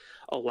of this.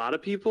 A lot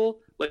of people,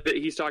 like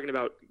he's talking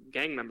about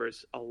gang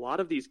members. A lot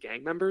of these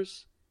gang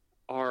members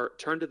are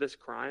turn to this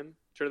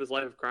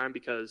life of crime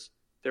because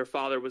their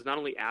father was not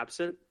only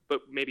absent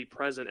but maybe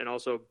present and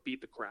also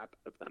beat the crap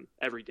out of them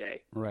every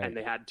day. Right. And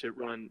they had to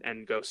run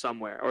and go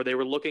somewhere, or they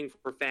were looking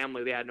for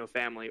family, they had no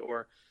family,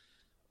 or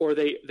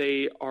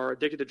they are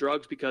addicted to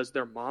drugs because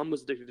their mom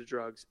was addicted to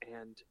drugs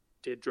and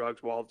did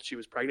drugs while she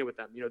was pregnant with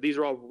them. These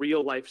are all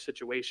real life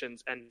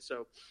situations. And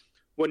so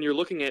when you're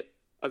looking at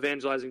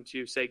evangelizing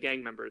to, say,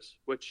 gang members,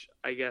 which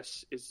I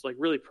guess is like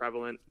really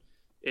prevalent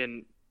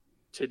in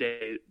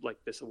today, like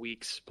this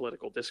week's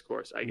political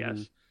discourse, I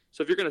guess.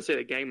 So if you're going to say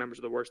that gang members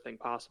are the worst thing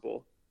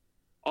possible,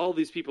 all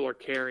these people are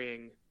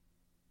carrying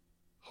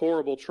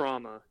horrible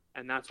trauma,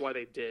 and that's why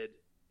they did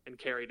and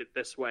carried it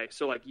this way.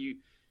 So like you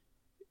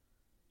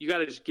got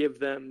to just give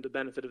them the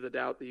benefit of the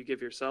doubt that you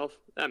give yourself.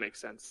 That makes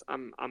sense.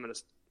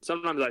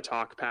 Sometimes I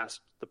talk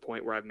past the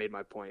point where I've made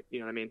my point. You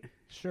know what I mean?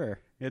 Sure.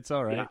 It's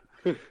all right.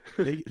 Yeah.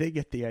 they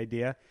get the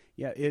idea.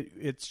 Yeah.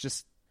 It's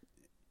just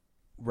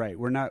right.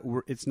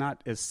 It's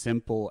not as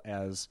simple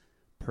as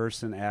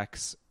person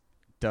X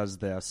does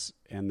this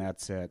and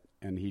that's it.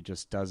 And he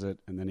just does it.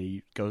 And then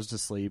he goes to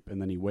sleep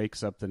and then he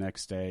wakes up the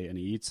next day and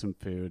he eats some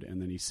food and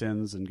then he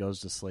sins and goes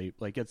to sleep.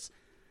 Like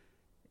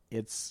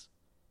it's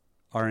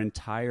our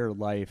entire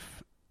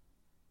life.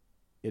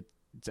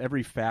 It's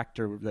every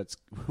factor that's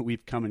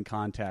we've come in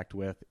contact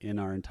with in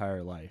our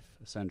entire life,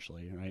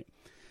 essentially, right?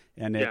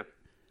 And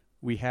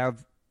we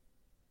have.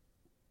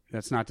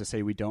 That's not to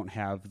say we don't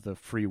have the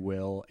free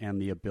will and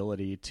the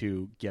ability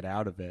to get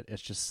out of it.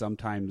 It's just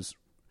sometimes,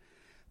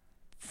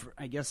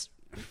 I guess,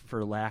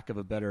 for lack of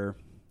a better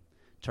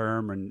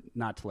term, and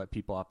not to let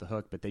people off the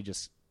hook, but they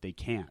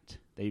can't.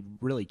 They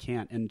really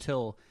can't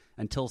until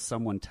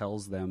someone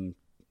tells them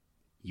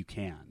you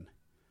can.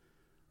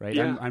 Right.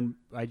 Yeah.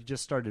 I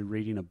just started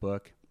reading a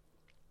book.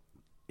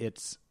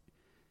 It's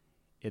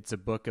a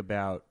book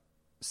about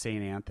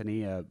St.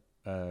 Anthony, a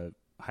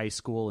high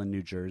school in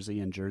New Jersey,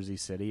 in Jersey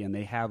City, and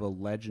they have a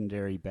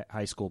legendary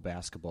high school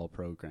basketball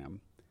program.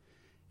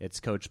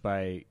 It's coached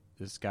by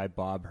this guy,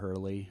 Bob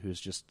Hurley,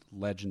 who's just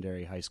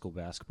legendary high school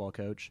basketball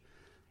coach.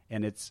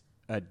 And it's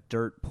a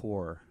dirt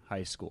poor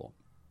high school.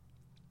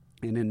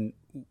 And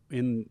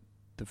in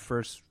the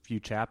first few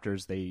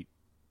chapters, they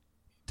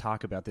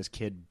talk about this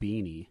kid,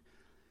 Beanie,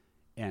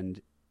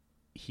 and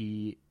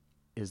he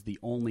is the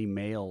only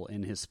male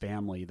in his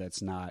family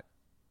that's not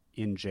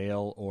in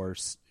jail or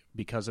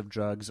because of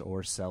drugs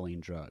or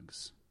selling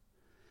drugs.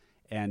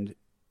 And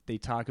they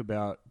talk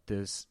about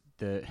this,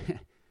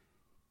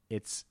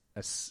 it's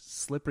a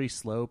slippery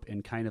slope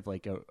and kind of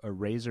like a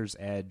razor's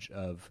edge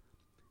of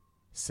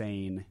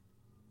saying,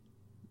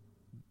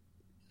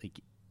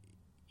 like,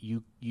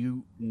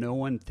 no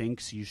one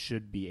thinks you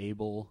should be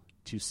able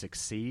to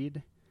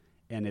succeed.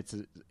 And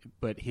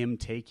but him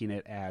taking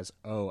it as,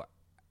 oh,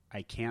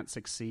 I can't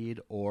succeed,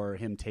 or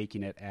him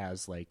taking it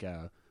as like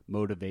a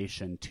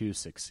motivation to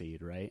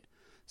succeed, right?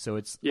 So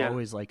it's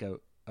always like a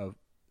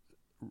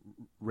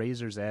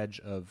razor's edge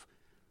of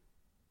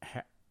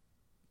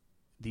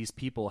these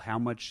people. How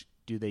much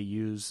do they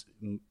use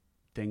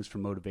things for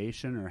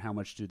motivation, or how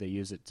much do they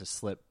use it to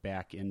slip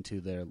back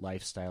into their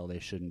lifestyle they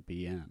shouldn't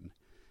be in?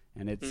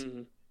 And it's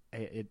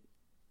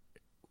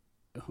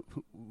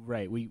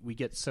right. We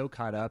get so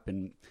caught up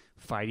in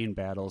fighting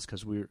battles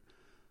because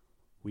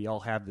we all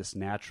have this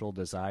natural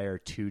desire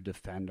to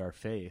defend our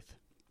faith,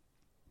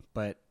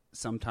 but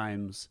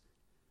sometimes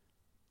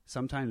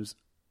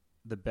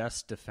the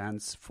best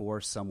defense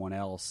for someone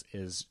else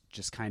is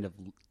just kind of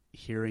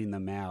hearing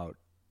them out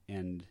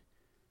and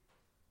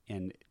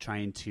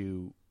trying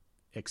to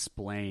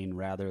explain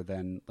rather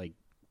than like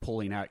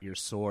pulling out your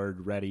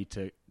sword ready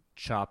to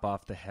chop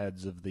off the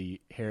heads of the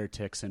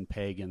heretics and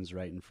pagans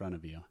right in front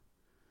of you.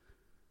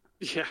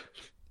 Yeah.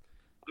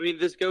 I mean,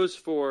 this goes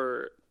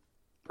for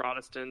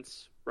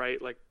Protestants,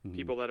 right? Like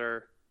people that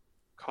are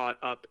caught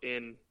up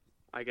in,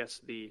 I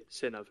guess, the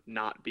sin of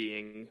not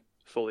being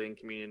fully in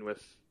communion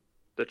with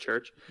the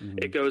church.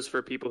 It goes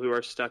for people who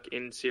are stuck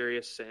in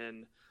serious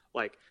sin,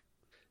 like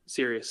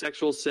serious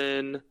sexual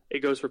sin. It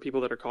goes for people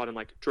that are caught in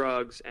like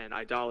drugs and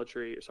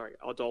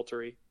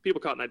adultery.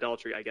 People caught in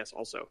idolatry, I guess,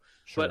 also.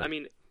 Sure. But I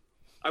mean,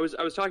 I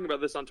was talking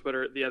about this on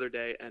Twitter the other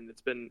day, and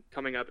it's been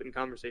coming up in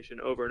conversation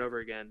over and over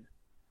again.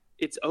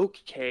 It's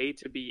okay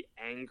to be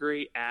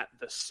angry at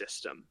the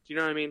system. Do you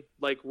know what I mean?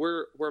 Like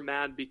we're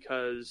mad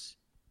because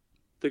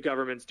the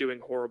government's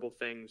doing horrible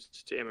things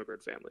to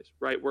immigrant families,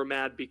 right? We're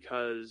mad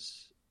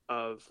because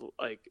of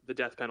like the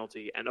death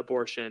penalty and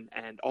abortion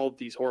and all of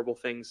these horrible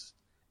things,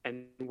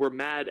 and we're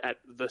mad at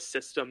the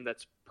system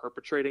that's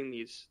perpetrating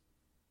these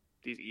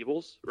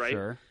evils, right?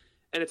 Sure.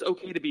 And it's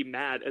okay to be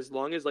mad as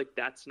long as like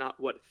that's not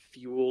what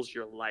fuels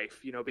your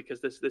life, you know,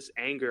 because this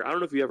anger. I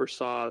don't know if you ever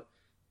saw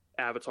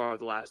Avatar: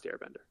 The Last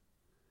Airbender.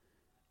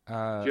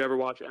 Did you ever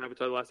watch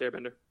Avatar: The Last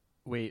Airbender?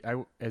 Wait,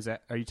 are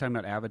you talking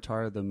about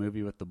Avatar, the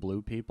movie with the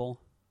blue people?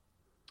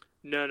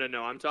 No.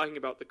 I'm talking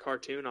about the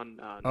cartoon on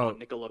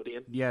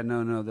Nickelodeon. Yeah,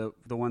 no.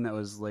 The one that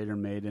was later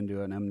made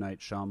into an M. Night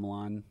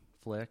Shyamalan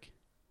flick.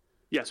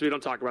 Yes, we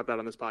don't talk about that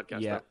on this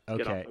podcast. Yeah, though.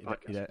 okay. Get off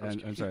the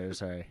podcast. I'm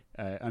sorry.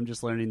 I'm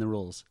just learning the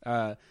rules.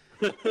 Yeah,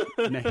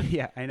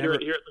 I never.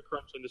 Here at the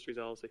Crunch Industries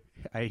LLC.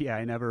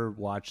 I never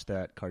watched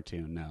that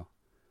cartoon. No.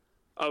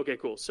 Okay,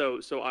 cool. So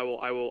I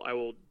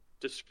will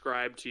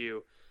describe to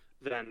you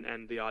then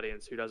and the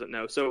audience who doesn't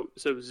know. So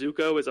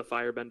Zuko is a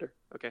firebender.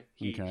 Okay,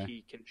 he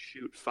can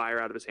shoot fire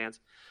out of his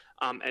hands,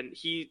 and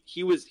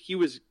he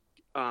was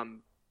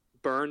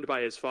burned by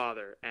his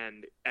father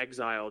and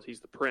exiled. He's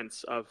the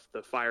prince of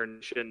the Fire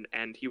Nation,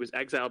 and he was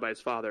exiled by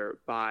his father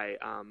by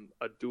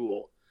a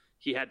duel.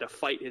 He had to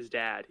fight his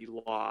dad. He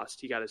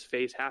lost. He got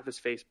half his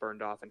face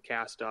burned off and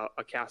cast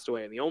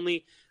away. And the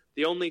only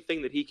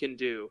thing that he can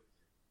do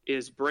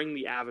is bring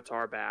the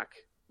Avatar back,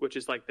 which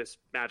is like this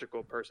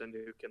magical person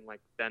who can like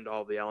bend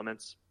all the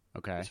elements.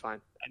 Okay, he's fine.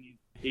 And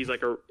he's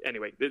like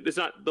anyway. It's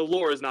not, the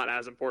lore is not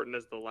as important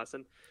as the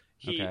lesson.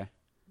 He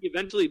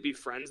eventually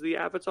befriends the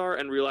Avatar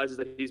and realizes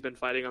that he's been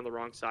fighting on the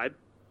wrong side.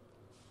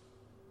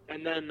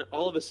 And then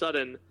all of a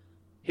sudden,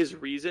 his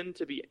reason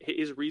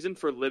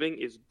for living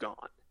is gone.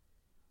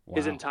 Wow.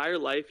 His entire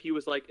life, he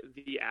was like,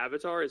 the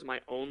Avatar is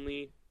my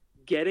only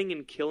killing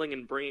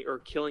and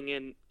bringing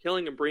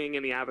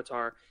in the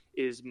Avatar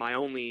is my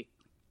only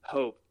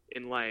hope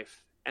in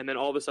life. And then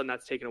all of a sudden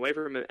that's taken away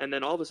from him. And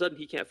then all of a sudden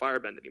he can't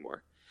firebend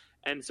anymore.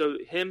 And so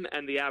him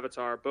and the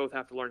Avatar both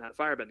have to learn how to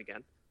firebend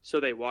again. So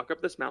they walk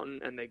up this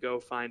mountain and they go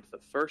find the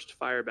first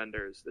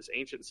firebenders, this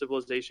ancient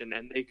civilization,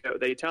 and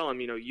they tell them,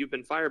 you've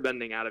been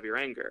firebending out of your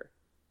anger.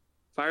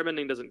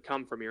 Firebending doesn't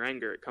come from your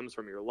anger, it comes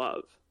from your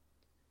love.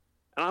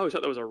 And I always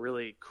thought that was a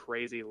really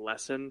crazy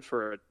lesson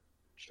for a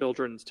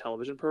children's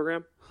television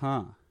program.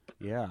 Huh.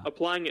 Yeah.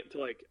 Applying it to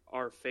like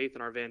our faith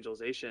and our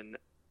evangelization,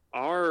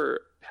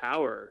 our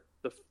power,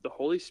 the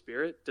Holy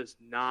Spirit does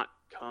not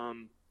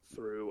come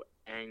through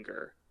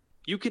anger.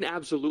 You can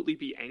absolutely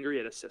be angry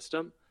at a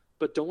system,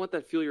 but don't let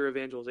that fuel your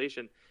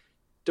evangelization.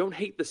 Don't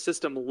hate the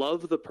system.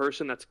 Love the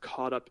person that's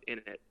caught up in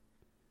it.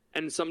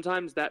 And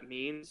sometimes that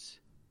means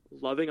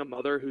loving a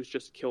mother who's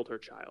just killed her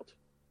child.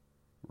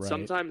 Right.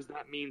 Sometimes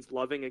that means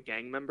loving a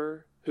gang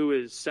member who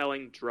is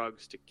selling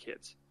drugs to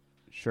kids.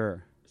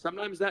 Sure.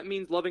 Sometimes that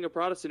means loving a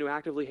Protestant who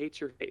actively hates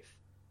your faith.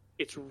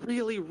 It's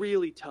really,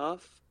 really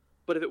tough,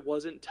 but if it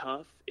wasn't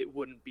tough, it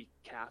wouldn't be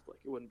Catholic.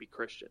 It wouldn't be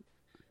Christian.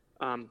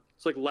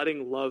 It's like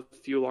letting love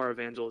fuel our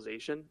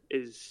evangelization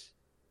is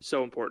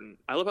so important.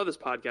 I love how this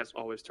podcast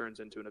always turns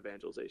into an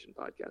evangelization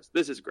podcast.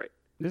 This is great.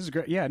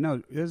 Yeah,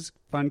 no, this is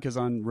fun because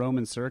on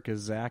Roman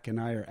Circus, Zach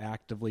and I are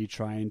actively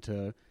trying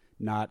to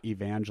not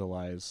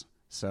evangelize.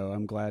 So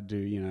I'm glad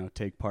to,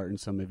 take part in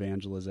some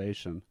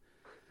evangelization.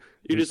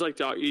 You just like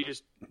talk. You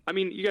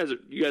guys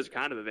are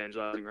kind of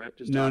evangelizing, right?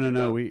 Just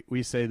no.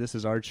 We say this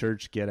is our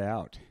church. Get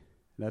out.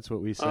 That's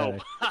what we say.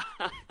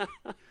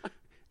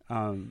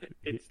 Oh.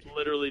 It's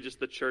literally just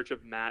the church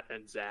of Matt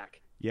and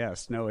Zach.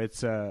 Yes, no,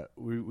 it's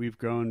we've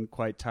grown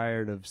quite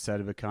tired of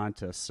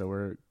Sedevacantists, so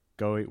we're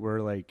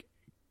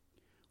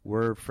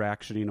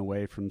fractioning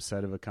away from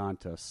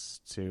Sedevacantists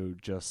to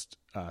just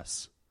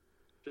us.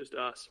 Just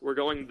us. We're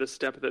going the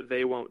step that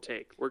they won't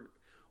take.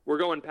 We're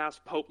going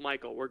past Pope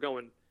Michael. We're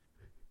going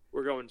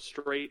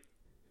straight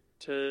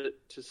to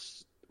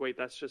wait.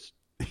 That's just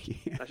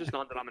that's just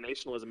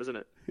non-denominationalism, isn't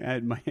it?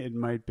 It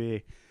might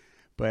be,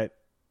 but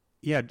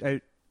yeah,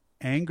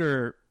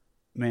 anger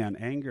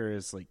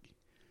is like.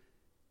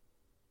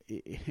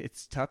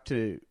 It's tough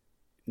to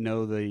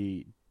know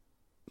the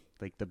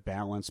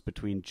balance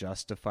between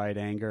justified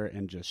anger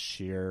and just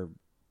sheer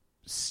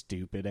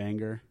stupid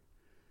anger.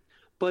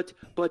 But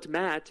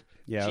Matt,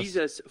 yes.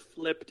 Jesus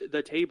flipped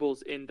the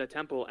tables in the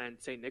temple and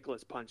St.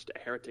 Nicholas punched a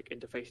heretic in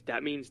the face.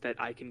 That means that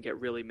I can get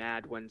really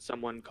mad when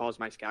someone calls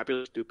my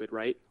scapular stupid,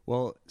 right?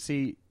 Well,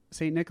 see,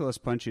 St. Nicholas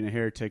punching a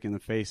heretic in the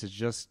face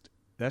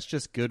that's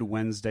just good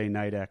Wednesday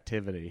night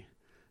activity.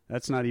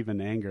 That's not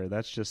even anger.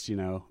 That's just,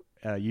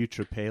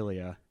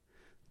 eutrapelia.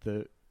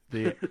 The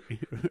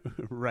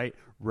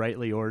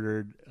rightly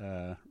ordered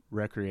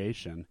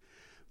recreation,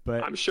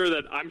 but I'm sure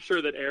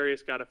that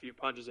Arius got a few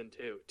punches in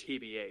too.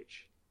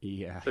 TBH.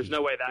 Yeah, there's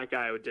no way that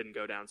guy didn't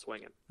go down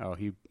swinging. Oh,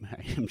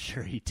 I'm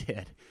sure he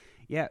did.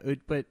 Yeah,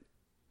 but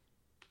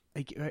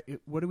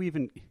what do we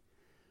even?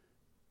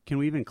 Can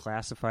we even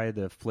classify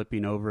the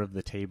flipping over of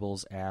the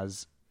tables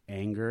as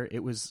anger?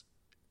 It was,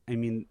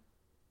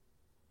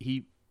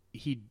 he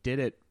did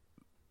it.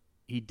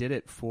 He did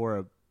it for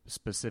a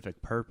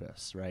specific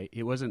purpose, right?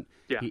 It wasn't.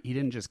 Yeah. He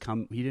didn't just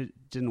come. He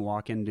didn't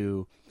walk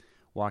into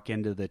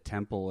the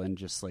temple and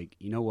just like,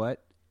 you know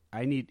what?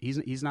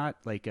 He's not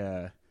like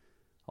a.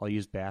 I'll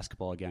use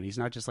basketball again. He's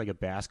not just like a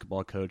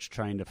basketball coach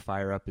trying to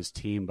fire up his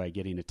team by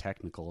getting a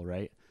technical,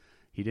 right?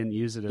 He didn't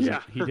use it as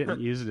he didn't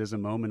use it as a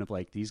moment of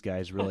like, these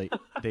guys really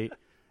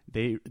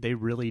they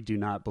really do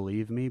not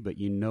believe me, but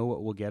you know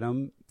what will get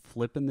them?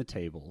 Flipping the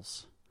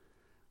tables.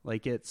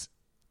 Like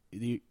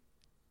they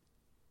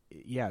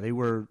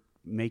were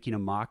making a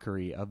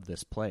mockery of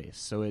this place.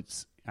 So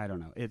I don't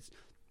know.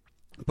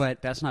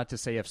 But that's not to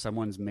say if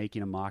someone's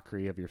making a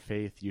mockery of your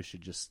faith, you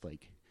should just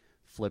like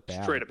flip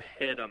out. Straight up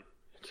hit them.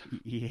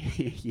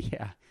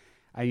 Yeah.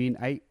 I mean,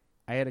 I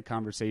had a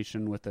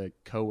conversation with a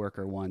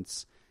coworker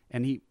once,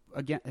 and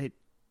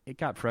it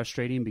got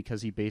frustrating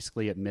because he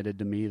basically admitted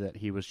to me that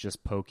he was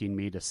just poking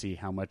me to see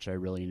how much I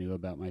really knew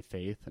about my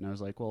faith. And I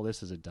was like, well,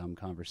 this is a dumb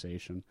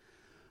conversation.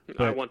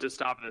 But, I want to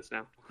stop this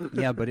now.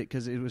 yeah, but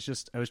because it was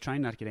just, I was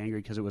trying not to get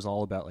angry because it was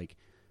all about like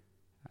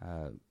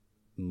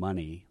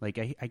money. Like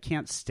I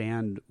can't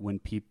stand when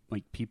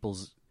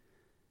people's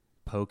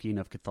poking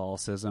of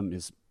Catholicism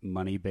is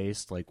money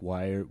based. Like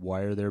why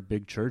are there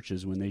big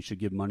churches when they should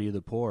give money to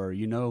the poor?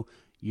 You know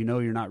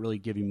you're not really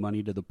giving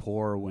money to the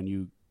poor when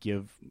you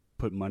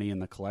put money in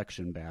the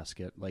collection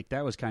basket. Like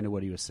that was kind of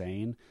what he was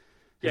saying.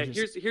 Yeah,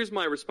 here's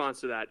my response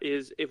to that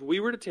is if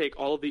we were to take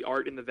all of the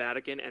art in the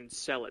Vatican and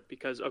sell it,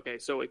 because, okay,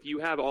 so if you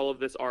have all of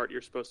this art,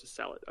 you're supposed to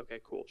sell it. Okay,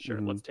 cool, sure,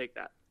 Mm-hmm. let's take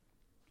that.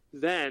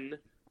 Then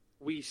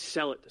we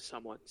sell it to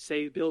someone,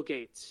 say Bill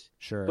Gates.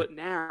 Sure. But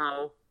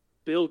now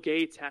Bill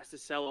Gates has to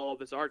sell all of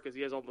this art because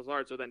he has all this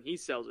art, so then he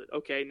sells it.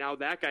 Okay, now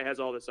that guy has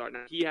all this art,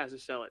 now he has to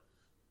sell it.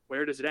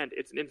 Where does it end?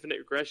 It's an infinite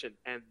regression,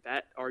 and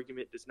that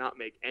argument does not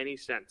make any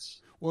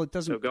sense. Well, it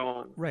doesn't. So go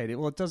on. Right.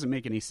 Well, it doesn't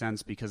make any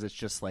sense because it's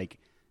just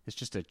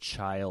a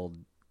child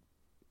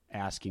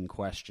asking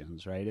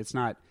questions, right? It's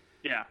not.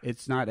 Yeah.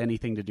 It's not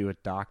anything to do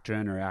with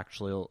doctrine or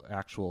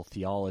actual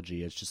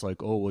theology. It's just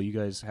like, oh, well, you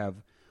guys have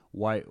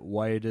why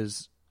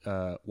does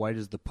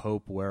the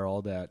Pope wear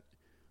all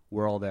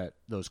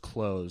those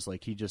clothes?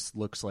 Like he just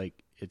looks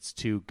like it's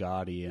too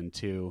gaudy and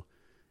too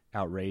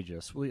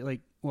outrageous.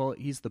 Well,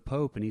 he's the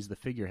Pope and he's the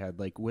figurehead.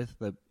 Like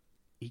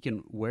he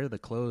can wear the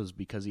clothes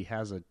because he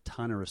has a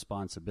ton of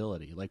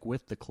responsibility. Like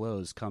with the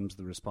clothes comes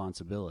the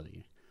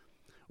responsibility,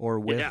 or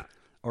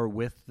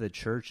with the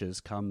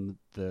churches come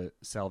the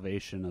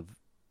salvation of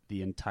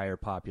the entire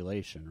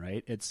population.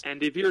 Right?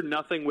 And if you're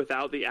nothing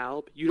without the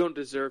alb, you don't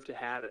deserve to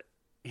have it.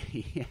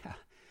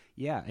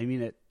 Yeah. I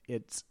mean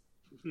it's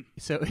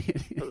so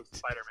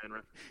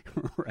Spider-Man,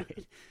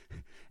 right?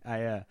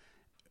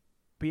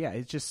 But yeah,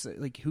 it's just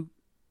like who.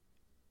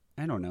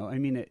 I don't know. I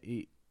mean,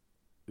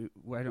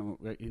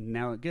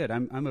 now good.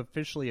 I'm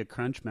officially a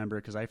Crunch member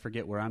because I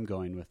forget where I'm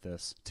going with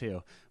this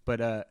too. But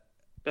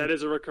that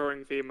is a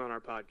recurring theme on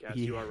our podcast.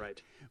 Yeah, you are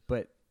right.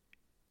 But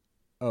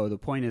the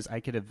point is, I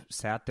could have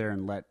sat there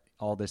and let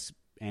all this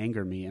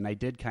anger me, and I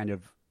did kind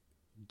of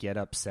get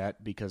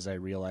upset because I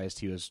realized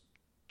he was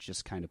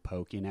just kind of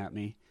poking at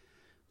me.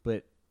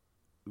 But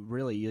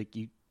really, like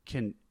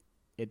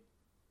it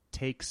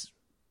takes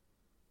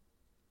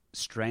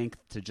strength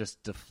to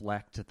just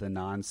deflect the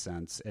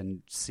nonsense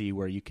and see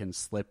where you can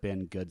slip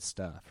in good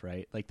stuff,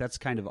 right? Like that's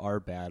kind of our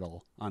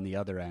battle on the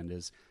other end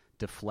is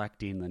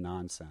deflecting the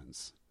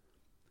nonsense.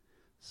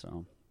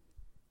 So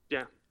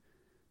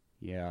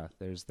yeah,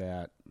 there's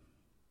that.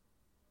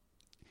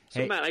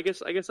 So Matt, I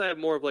guess I have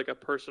more of like a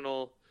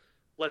personal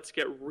let's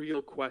get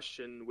real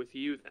question with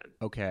you then.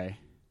 Okay.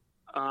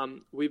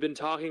 We've been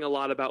talking a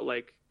lot about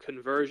like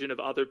conversion of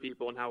other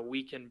people and how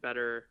we can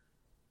better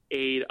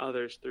aid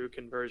others through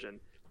conversion.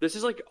 This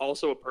is like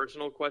also a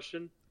personal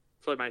question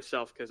for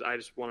myself because I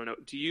just want to know,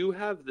 do you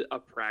have a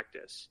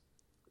practice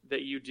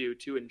that you do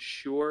to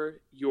ensure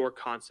your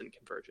constant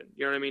conversion?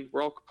 You know what I mean?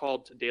 We're all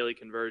called to daily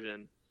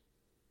conversion.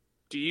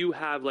 Do you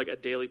have like a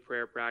daily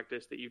prayer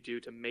practice that you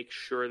do to make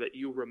sure that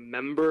you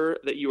remember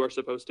that you are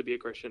supposed to be a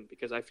Christian?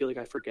 Because I feel like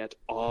I forget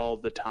all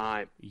the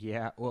time.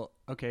 Yeah, well,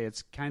 okay,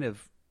 it's kind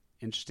of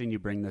interesting you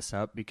bring this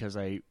up because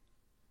I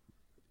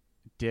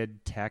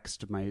did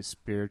text my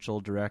spiritual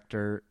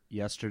director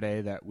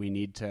yesterday that we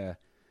need to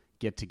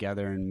get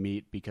together and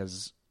meet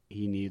because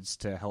he needs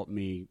to help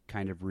me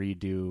kind of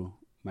redo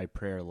my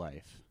prayer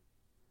life.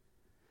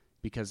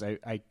 Because I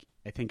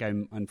think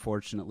I'm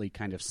unfortunately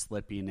kind of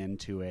slipping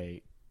into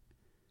a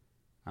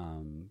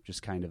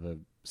just kind of a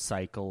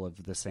cycle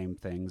of the same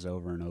things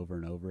over and over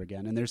and over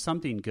again. And there's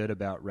something good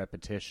about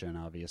repetition,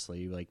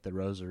 obviously. Like the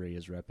rosary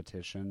is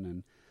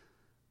repetition,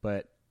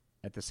 but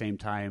at the same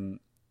time,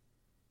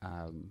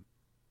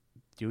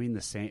 doing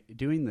the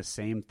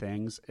same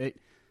things.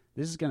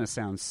 This is going to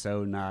sound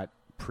so not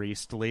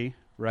priestly,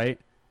 right?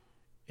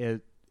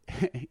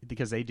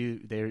 Because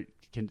a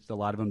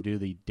lot of them do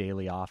the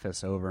daily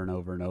office over and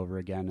over and over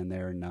again, and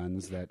there are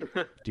nuns that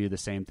do the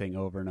same thing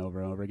over and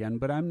over and over again.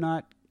 But I'm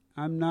not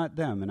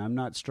them, and I'm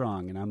not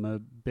strong, and I'm a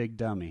big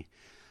dummy.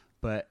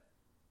 But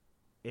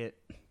I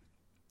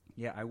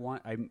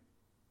want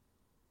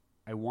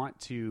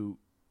to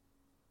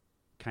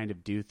kind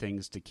of do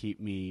things to keep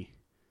me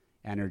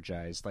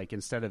energized. Like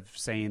instead of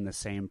saying the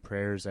same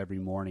prayers every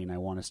morning, I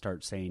want to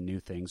start saying new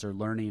things or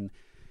learning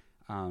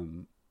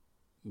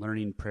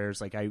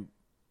prayers. Like I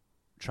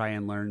try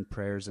and learn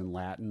prayers in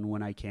Latin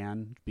when I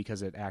can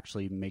because it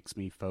actually makes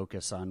me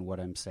focus on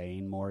what I'm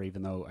saying more,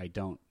 even though I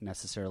don't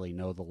necessarily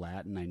know the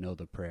Latin, I know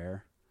the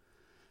prayer.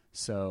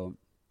 So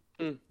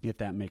if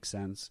that makes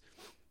sense.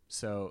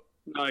 So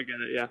no, I get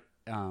it. Yeah.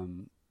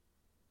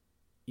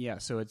 Yeah.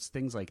 So it's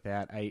things like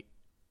that.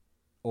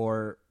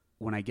 or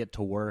when I get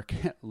to work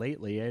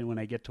lately, and when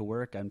I get to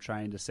work, I'm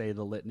trying to say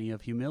the litany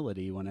of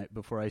humility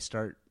before I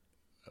start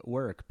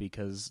work,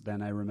 because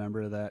then I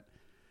remember that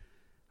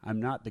I'm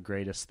not the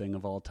greatest thing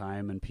of all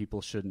time, and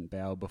people shouldn't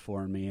bow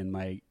before me and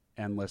my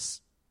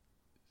endless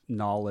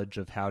knowledge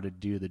of how to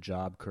do the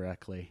job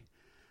correctly.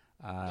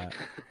 But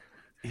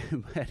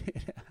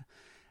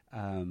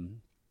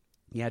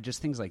yeah,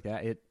 just things like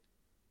that.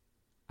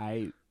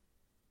 I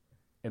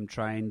am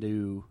trying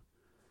to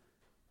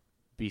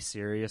be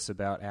serious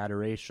about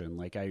adoration.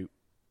 Like I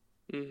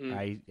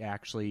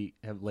actually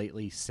have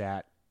lately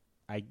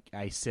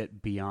I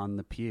sit beyond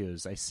the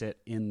pews. I sit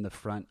in the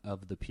front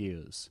of the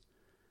pews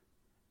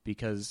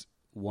because,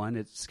 one,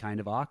 it's kind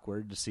of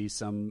awkward to see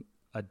some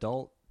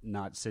adult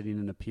not sitting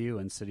in a pew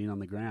and sitting on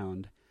the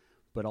ground,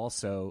 but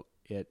also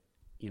it,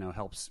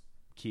 helps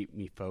keep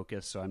me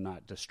focused so I'm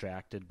not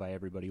distracted by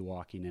everybody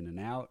walking in and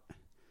out.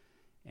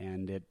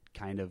 And it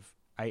kind of,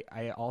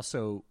 I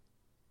also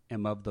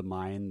am of the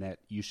mind that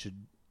you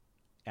should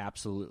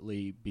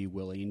absolutely be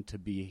willing to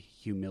be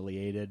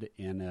humiliated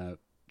in a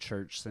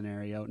church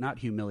scenario. Not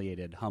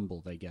humiliated,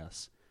 humbled, I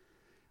guess.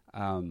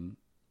 And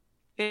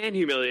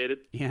humiliated.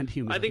 And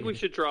humiliated.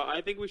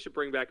 I think we should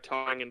bring back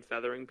tarring and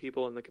feathering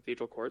people in the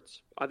cathedral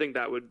courts. I think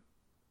that would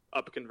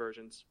up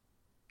conversions.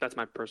 That's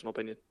my personal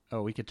opinion.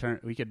 Oh, we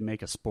could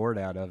make a sport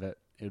out of it.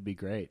 It would be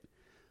great.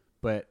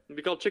 But it'd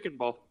be called chicken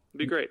ball. It'd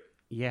be great.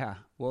 Yeah.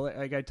 Well,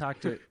 like I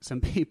talked to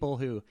some people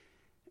who,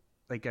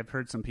 like, I've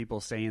heard some people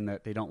saying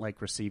that they don't like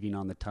receiving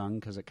on the tongue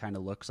because it kind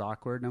of looks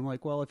awkward. And I'm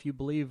like, well, if you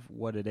believe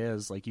what it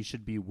is, like, you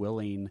should be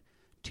willing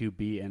to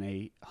be in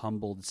a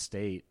humbled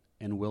state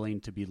and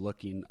willing to be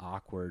looking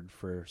awkward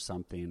for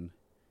something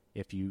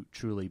if you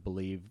truly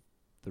believe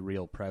the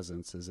real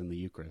presence is in the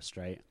Eucharist,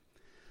 right?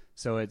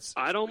 So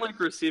I don't like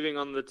receiving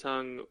on the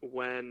tongue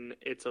when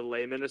it's a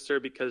lay minister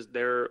because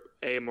they're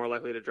more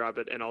likely to drop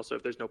it, and also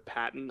if there's no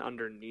paten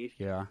underneath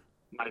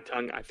my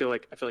tongue, I feel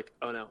like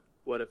oh no,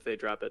 what if they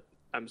drop it?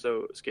 I'm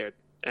so scared,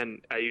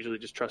 and I usually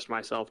just trust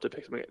myself to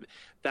pick something.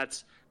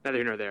 That's neither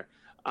here nor there.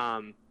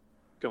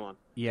 Go on.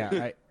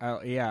 Yeah,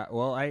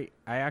 I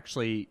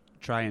actually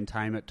try and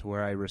time it to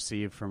where I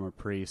receive from a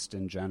priest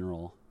in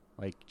general,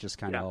 like just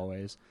kind of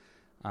always.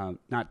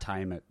 Not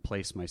time it,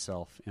 place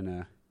myself in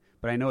a.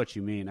 But I know what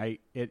you mean.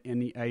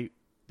 The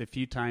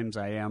few times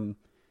I am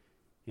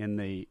in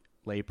the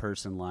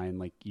layperson line,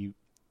 like you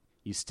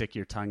stick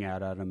your tongue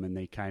out at them, and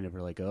they kind of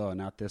are like, "Oh,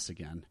 not this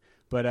again."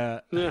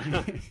 But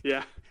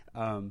yeah.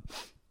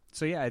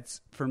 So yeah,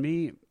 it's for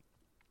me.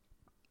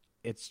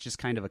 It's just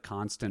kind of a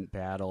constant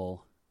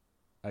battle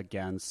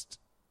against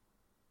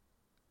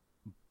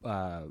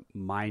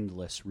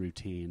mindless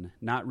routine,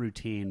 not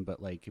routine,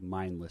 but like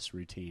mindless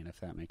routine, if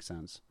that makes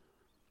sense.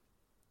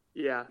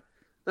 Yeah.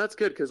 That's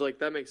good because, like,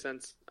 that makes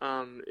sense.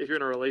 If you're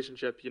in a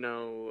relationship, you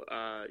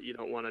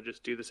don't want to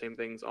just do the same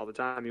things all the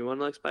time. You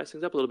want to, like, spice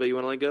things up a little bit. You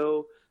want to, like,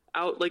 go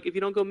out. Like, if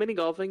you don't go mini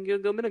golfing, you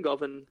go mini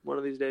golfing one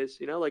of these days.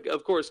 Like,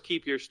 of course,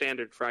 keep your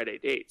standard Friday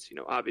dates.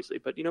 Obviously,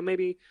 but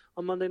maybe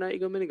on Monday night you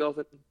go mini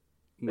golfing,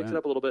 mix it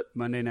up a little bit.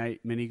 Monday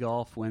night mini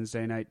golf,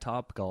 Wednesday night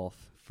top golf,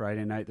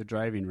 Friday night the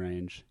driving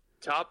range.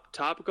 Top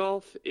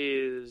golf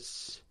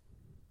is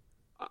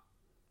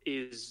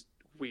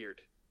weird.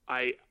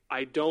 I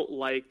don't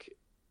like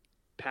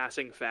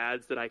passing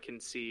fads that I can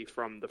see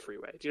from the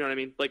freeway. Do you know what I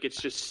mean? Like,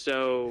 it's just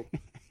so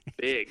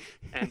big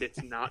and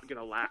it's not going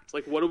to last.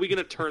 Like, what are we going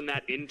to turn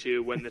that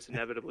into when this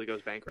inevitably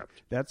goes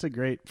bankrupt? That's a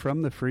great,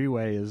 from the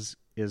freeway is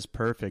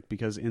perfect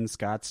because in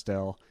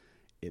Scottsdale,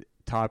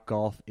 Top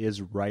Golf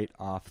is right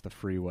off the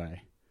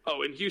freeway.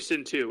 Oh, in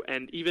Houston too.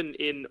 And even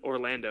in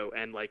Orlando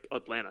and like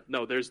Atlanta.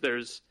 No,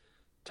 there's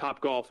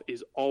Top Golf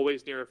is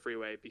always near a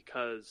freeway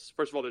because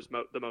first of all, there's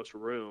the most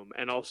room.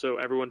 And also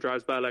everyone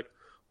drives by like,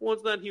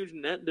 what's that huge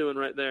net doing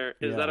right there?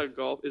 Is that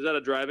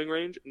a driving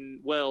range?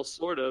 Well,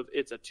 sort of.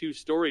 It's a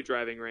 2-story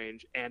driving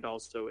range, and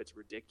also it's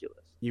ridiculous.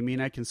 You mean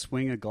I can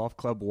swing a golf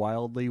club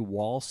wildly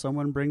while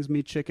someone brings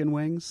me chicken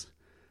wings?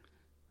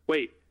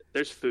 Wait,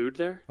 there's food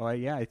there? Oh,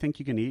 yeah, I think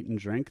you can eat and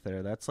drink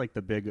there. That's like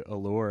the big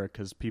allure,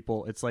 because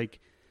it's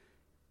like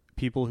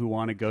people who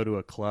want to go to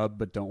a club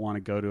but don't want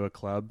to go to a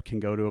club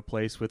can go to a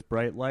place with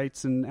bright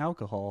lights and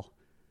alcohol.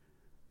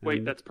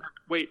 Wait, that's perfect.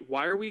 Wait,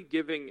 why are we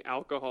giving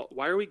alcohol?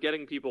 Why are we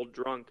getting people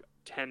drunk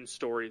 10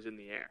 stories in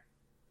the air?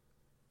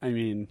 I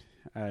mean,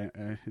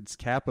 it's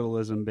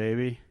capitalism,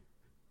 baby.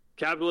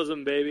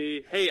 Capitalism,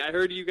 baby. Hey, I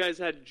heard you guys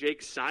had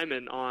Jake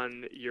Simon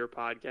on your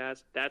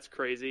podcast. That's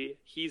crazy.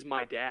 He's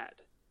my dad.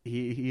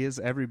 He is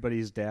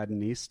everybody's dad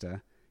in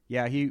Easta.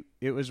 Yeah,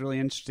 it was really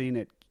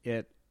interesting.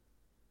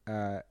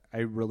 I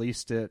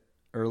released it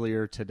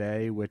earlier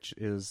today, which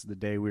is the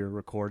day we were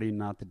recording,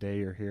 not the day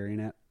you're hearing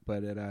it,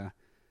 but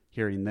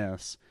hearing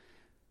this.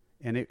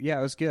 And it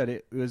was good.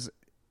 It was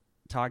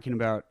talking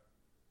about,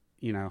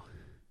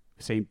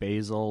 St.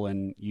 Basil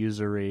and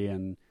usury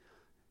and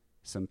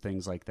some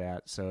things like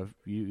that. So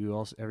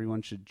if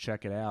everyone should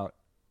check it out.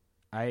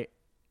 I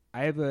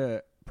have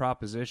a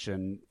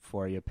proposition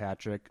for you,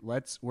 Patrick.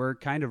 We're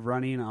kind of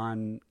running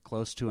on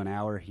close to an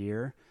hour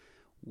here.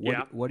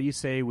 What do you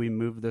say we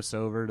move this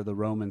over to the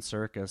Roman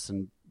Circus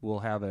and we'll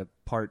have a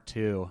part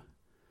 2?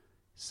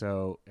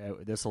 So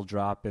this will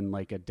drop in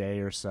like a day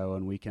or so,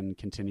 and we can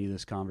continue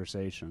this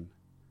conversation.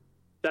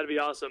 That'd be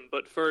awesome.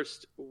 But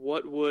first,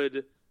 what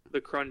would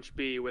the Crunch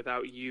be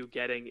without you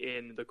getting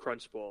in the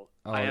Crunch Bowl?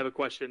 I have a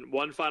question.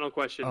 One final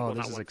question. Oh,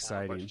 this is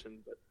exciting. Question,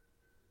 but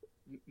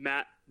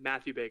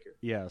Matthew Baker.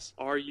 Yes.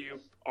 Are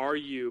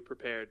you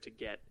prepared to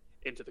get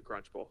into the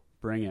Crunch Bowl?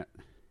 Bring it.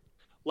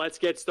 Let's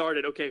get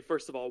started. Okay,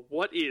 first of all,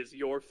 what is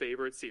your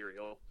favorite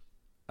cereal?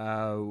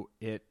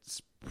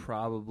 It's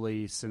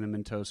probably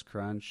Cinnamon Toast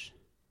Crunch.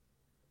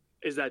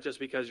 Is that just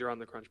because you're on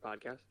the Crunch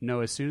podcast? No,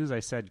 as soon as I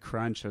said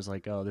Crunch, I was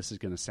like, oh, this is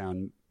going to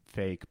sound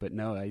fake. But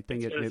no, I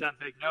think it's going to sound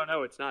fake.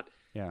 No, it's not.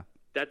 Yeah.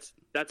 That's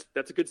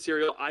a good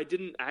cereal.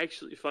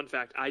 Fun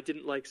fact, I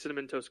didn't like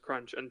Cinnamon Toast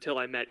Crunch until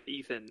I met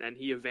Ethan, and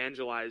he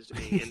evangelized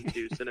me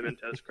into Cinnamon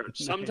Toast Crunch.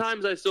 Nice.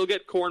 Sometimes I still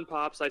get Corn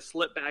Pops. I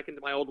slip back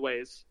into my old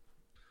ways.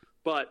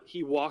 But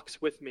he walks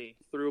with me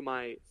through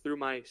my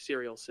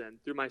cereal sin,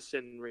 through my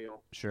sin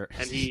reel. Sure.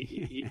 And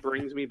he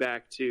brings me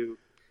back to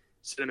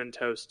Cinnamon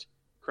Toast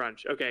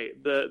Crunch. Okay,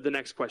 the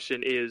next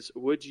question is,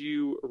 would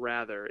you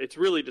rather? It's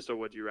really just a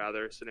would you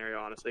rather scenario,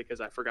 honestly, because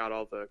I forgot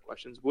all the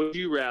questions. Would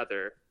you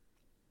rather?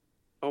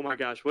 Oh my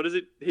gosh, what is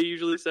it he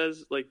usually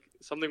says? Like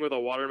something with a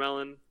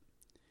watermelon?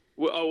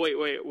 Oh,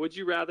 wait. Would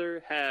you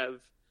rather have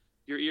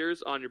your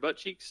ears on your butt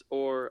cheeks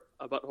or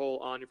a butthole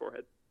on your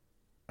forehead?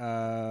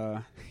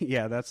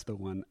 Yeah, that's the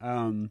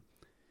one.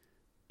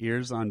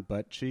 Ears on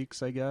butt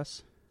cheeks, I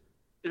guess.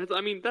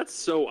 That's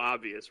so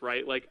obvious,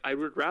 right? Like, I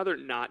would rather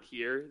not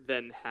hear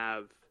than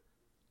have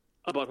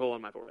a butthole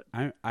on my forehead.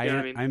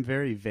 I'm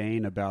very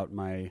vain about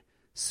my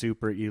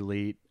super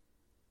elite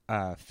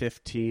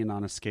 15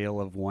 on a scale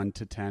of 1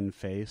 to 10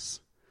 face.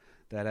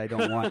 That I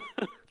don't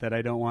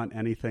want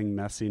anything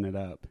messing it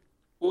up.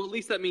 Well, at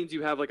least that means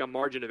you have like a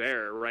margin of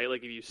error, right?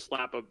 Like if you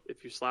slap a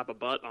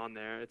butt on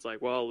there, it's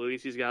like, well, at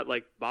least he's got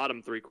like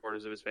bottom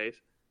 3/4 of his face.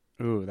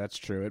 Ooh, that's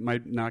true. It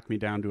might knock me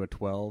down to a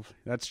 12.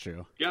 That's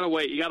true. You gotta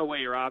weigh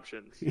your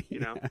options, you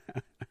know.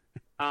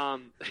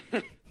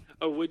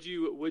 Would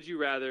you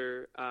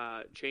rather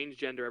change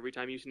gender every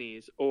time you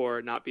sneeze,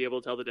 or not be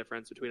able to tell the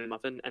difference between a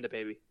muffin and a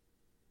baby?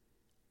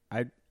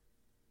 I'd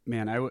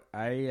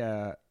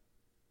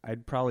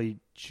probably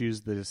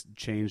choose this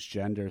change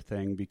gender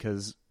thing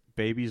because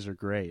babies are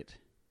great.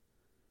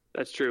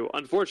 That's true.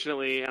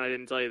 Unfortunately, and I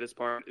didn't tell you this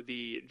part,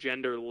 the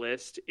gender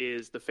list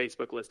is the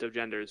Facebook list of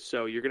genders.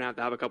 So you're going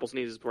to have a couple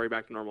sneezes before you're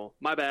back to normal.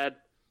 My bad.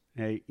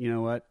 Hey, you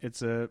know what?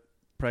 It's a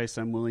price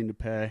I'm willing to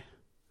pay.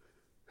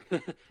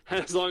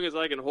 As long as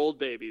I can hold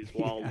babies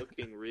while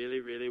looking really,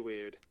 really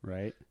weird.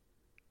 Right.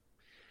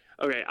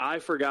 Okay, I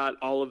forgot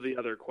all of the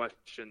other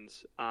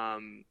questions.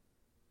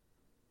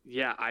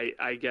 Yeah,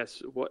 I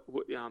guess what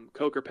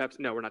Coke or Pepsi?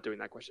 No, we're not doing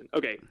that question.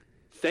 Okay,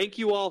 thank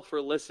you all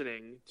for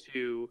listening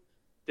to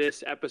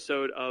this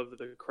episode of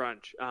The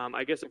Crunch.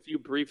 I guess a few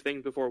brief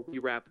things before we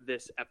wrap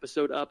this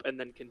episode up and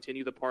then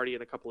continue the party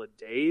in a couple of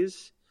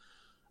days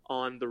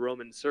on the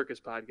Roman Circus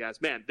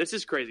podcast. Man, this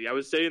is crazy. I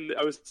was saying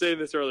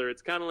this earlier.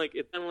 It's kind of like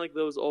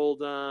those old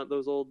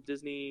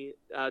Disney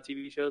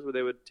TV shows where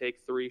they would take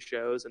 3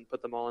 shows and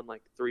put them all in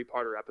like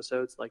 3-parter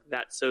episodes, like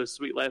That's So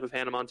Sweet Life of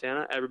Hannah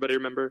Montana. Everybody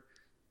remember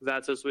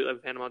That's So Sweet Life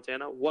of Hannah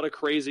Montana? What a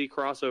crazy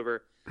crossover.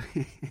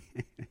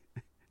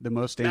 The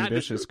most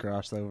ambitious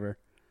crossover.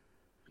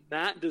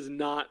 Matt does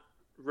not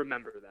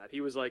remember that. He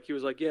was like,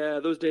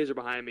 yeah, those days are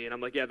behind me. And I'm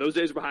like, yeah, those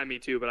days are behind me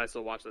too, but I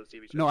still watch those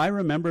TV shows. No, I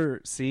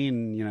remember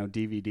seeing,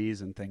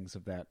 DVDs and things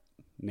of that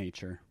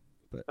nature.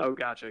 But oh,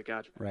 gotcha.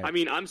 Right. I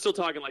mean, I'm still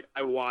talking like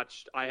I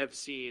have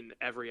seen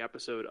every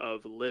episode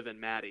of Liv and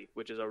Maddie,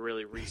 which is a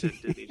really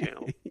recent Disney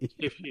Channel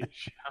TV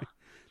show.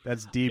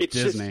 That's deep it's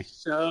Disney.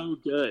 Just so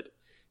good.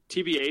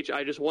 TBH,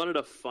 I just wanted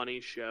a funny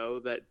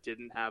show that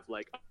didn't have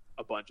like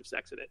a bunch of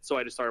sex in it. So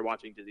I just started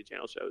watching Disney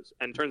Channel shows.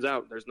 And turns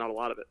out there's not a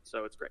lot of it.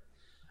 So it's great.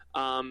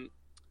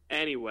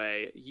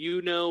 Anyway,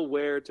 you know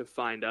where to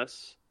find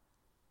us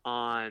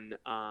on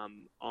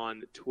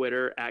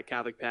Twitter at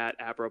Catholic Pat,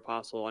 at Bro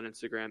Apostle, on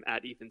Instagram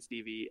at Ethan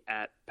Stevie,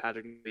 at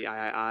Patrick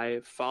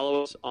III.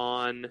 Follow us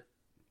on.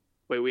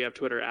 We have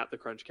Twitter at The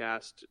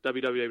Crunchcast,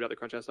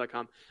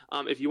 www.thecrunchcast.com.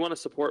 If you want to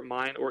support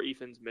mine or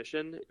Ethan's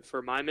mission,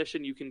 for my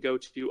mission, you can go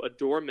to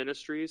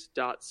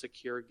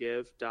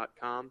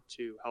adoreministries.securegive.com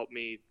to help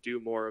me do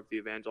more of the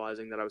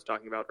evangelizing that I was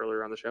talking about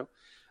earlier on the show.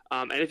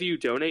 And if you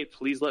donate,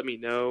 please let me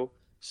know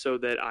so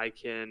that I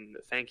can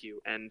thank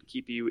you and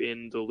keep you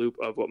in the loop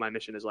of what my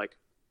mission is like.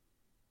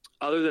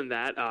 Other than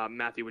that,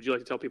 Matthew, would you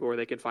like to tell people where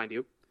they can find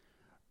you?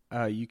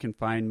 You can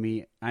find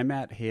me. I'm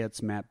at Hey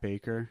It's Matt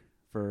Baker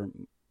for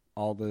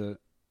all the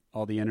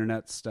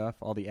internet stuff,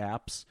 all the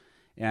apps,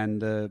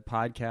 and the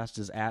podcast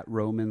is at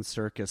Roman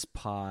Circus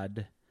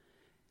Pod.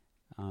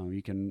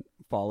 You can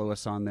follow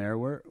us on there.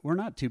 We're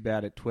not too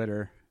bad at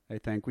Twitter. I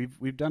think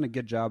we've done a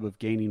good job of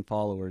gaining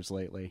followers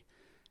lately.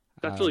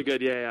 That's really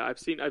good. Yeah. I've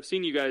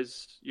seen you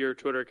guys, your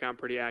Twitter account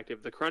pretty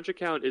active. The Crunch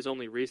account is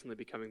only recently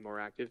becoming more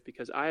active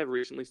because I have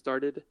recently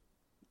started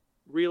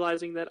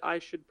realizing that I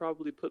should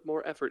probably put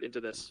more effort into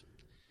this.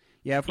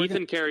 Yeah, if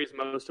Ethan carries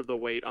most of the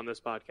weight on this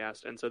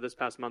podcast, and so this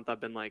past month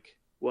I've been like,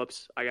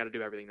 whoops, I got to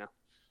do everything now.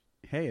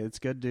 Hey, it's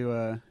good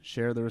to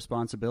share the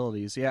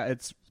responsibilities. Yeah,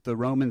 it's the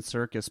Roman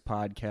Circus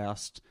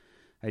podcast.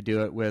 I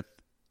do it with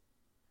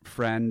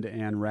friend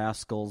and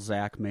rascal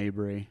Zach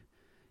Mabry.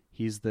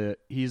 He's the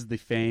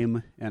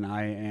fame, and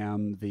I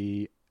am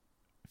the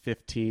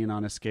 15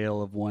 on a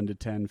scale of 1 to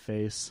 10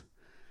 face.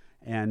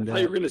 And I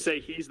thought you were going to say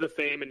he's the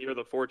fame and you're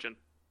the fortune.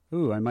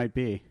 Ooh, I might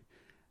be.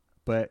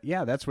 But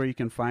yeah, that's where you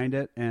can find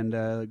it,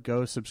 and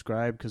go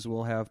subscribe because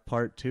we'll have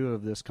part 2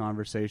 of this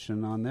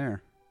conversation on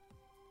there.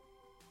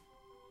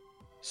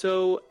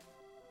 So,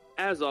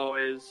 as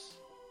always,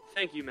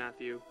 thank you,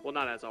 Matthew. Well,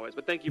 not as always,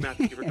 but thank you,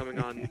 Matthew, for coming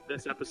on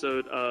this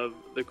episode of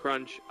The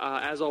Crunch.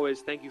 As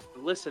always, thank you for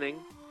listening.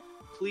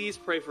 Please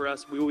pray for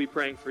us. We will be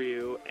praying for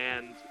you.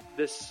 And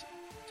this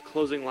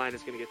closing line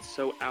is going to get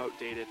so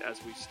outdated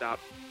as we stop.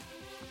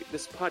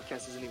 This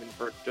podcast isn't even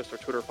for just our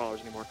Twitter followers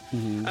anymore.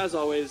 Mm-hmm. As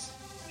always,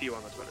 see you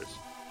on the Twitters.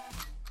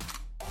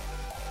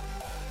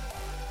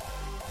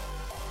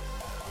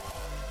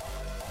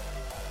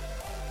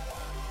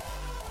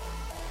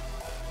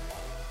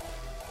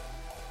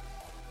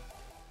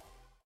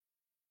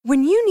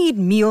 When you need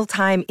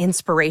mealtime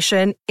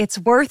inspiration, it's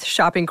worth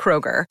shopping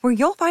Kroger, where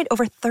you'll find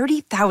over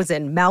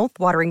 30,000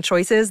 mouth-watering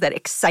choices that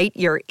excite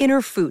your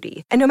inner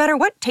foodie. And no matter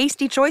what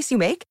tasty choice you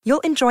make,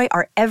 you'll enjoy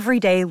our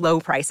everyday low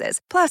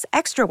prices, plus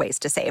extra ways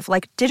to save,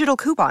 like digital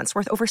coupons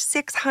worth over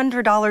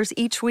 $600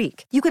 each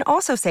week. You can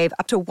also save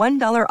up to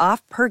 $1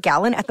 off per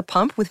gallon at the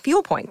pump with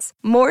fuel points.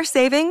 More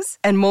savings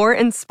and more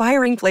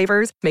inspiring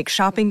flavors make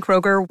shopping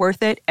Kroger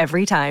worth it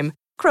every time.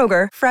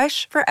 Kroger,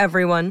 fresh for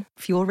everyone.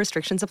 Fuel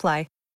restrictions apply.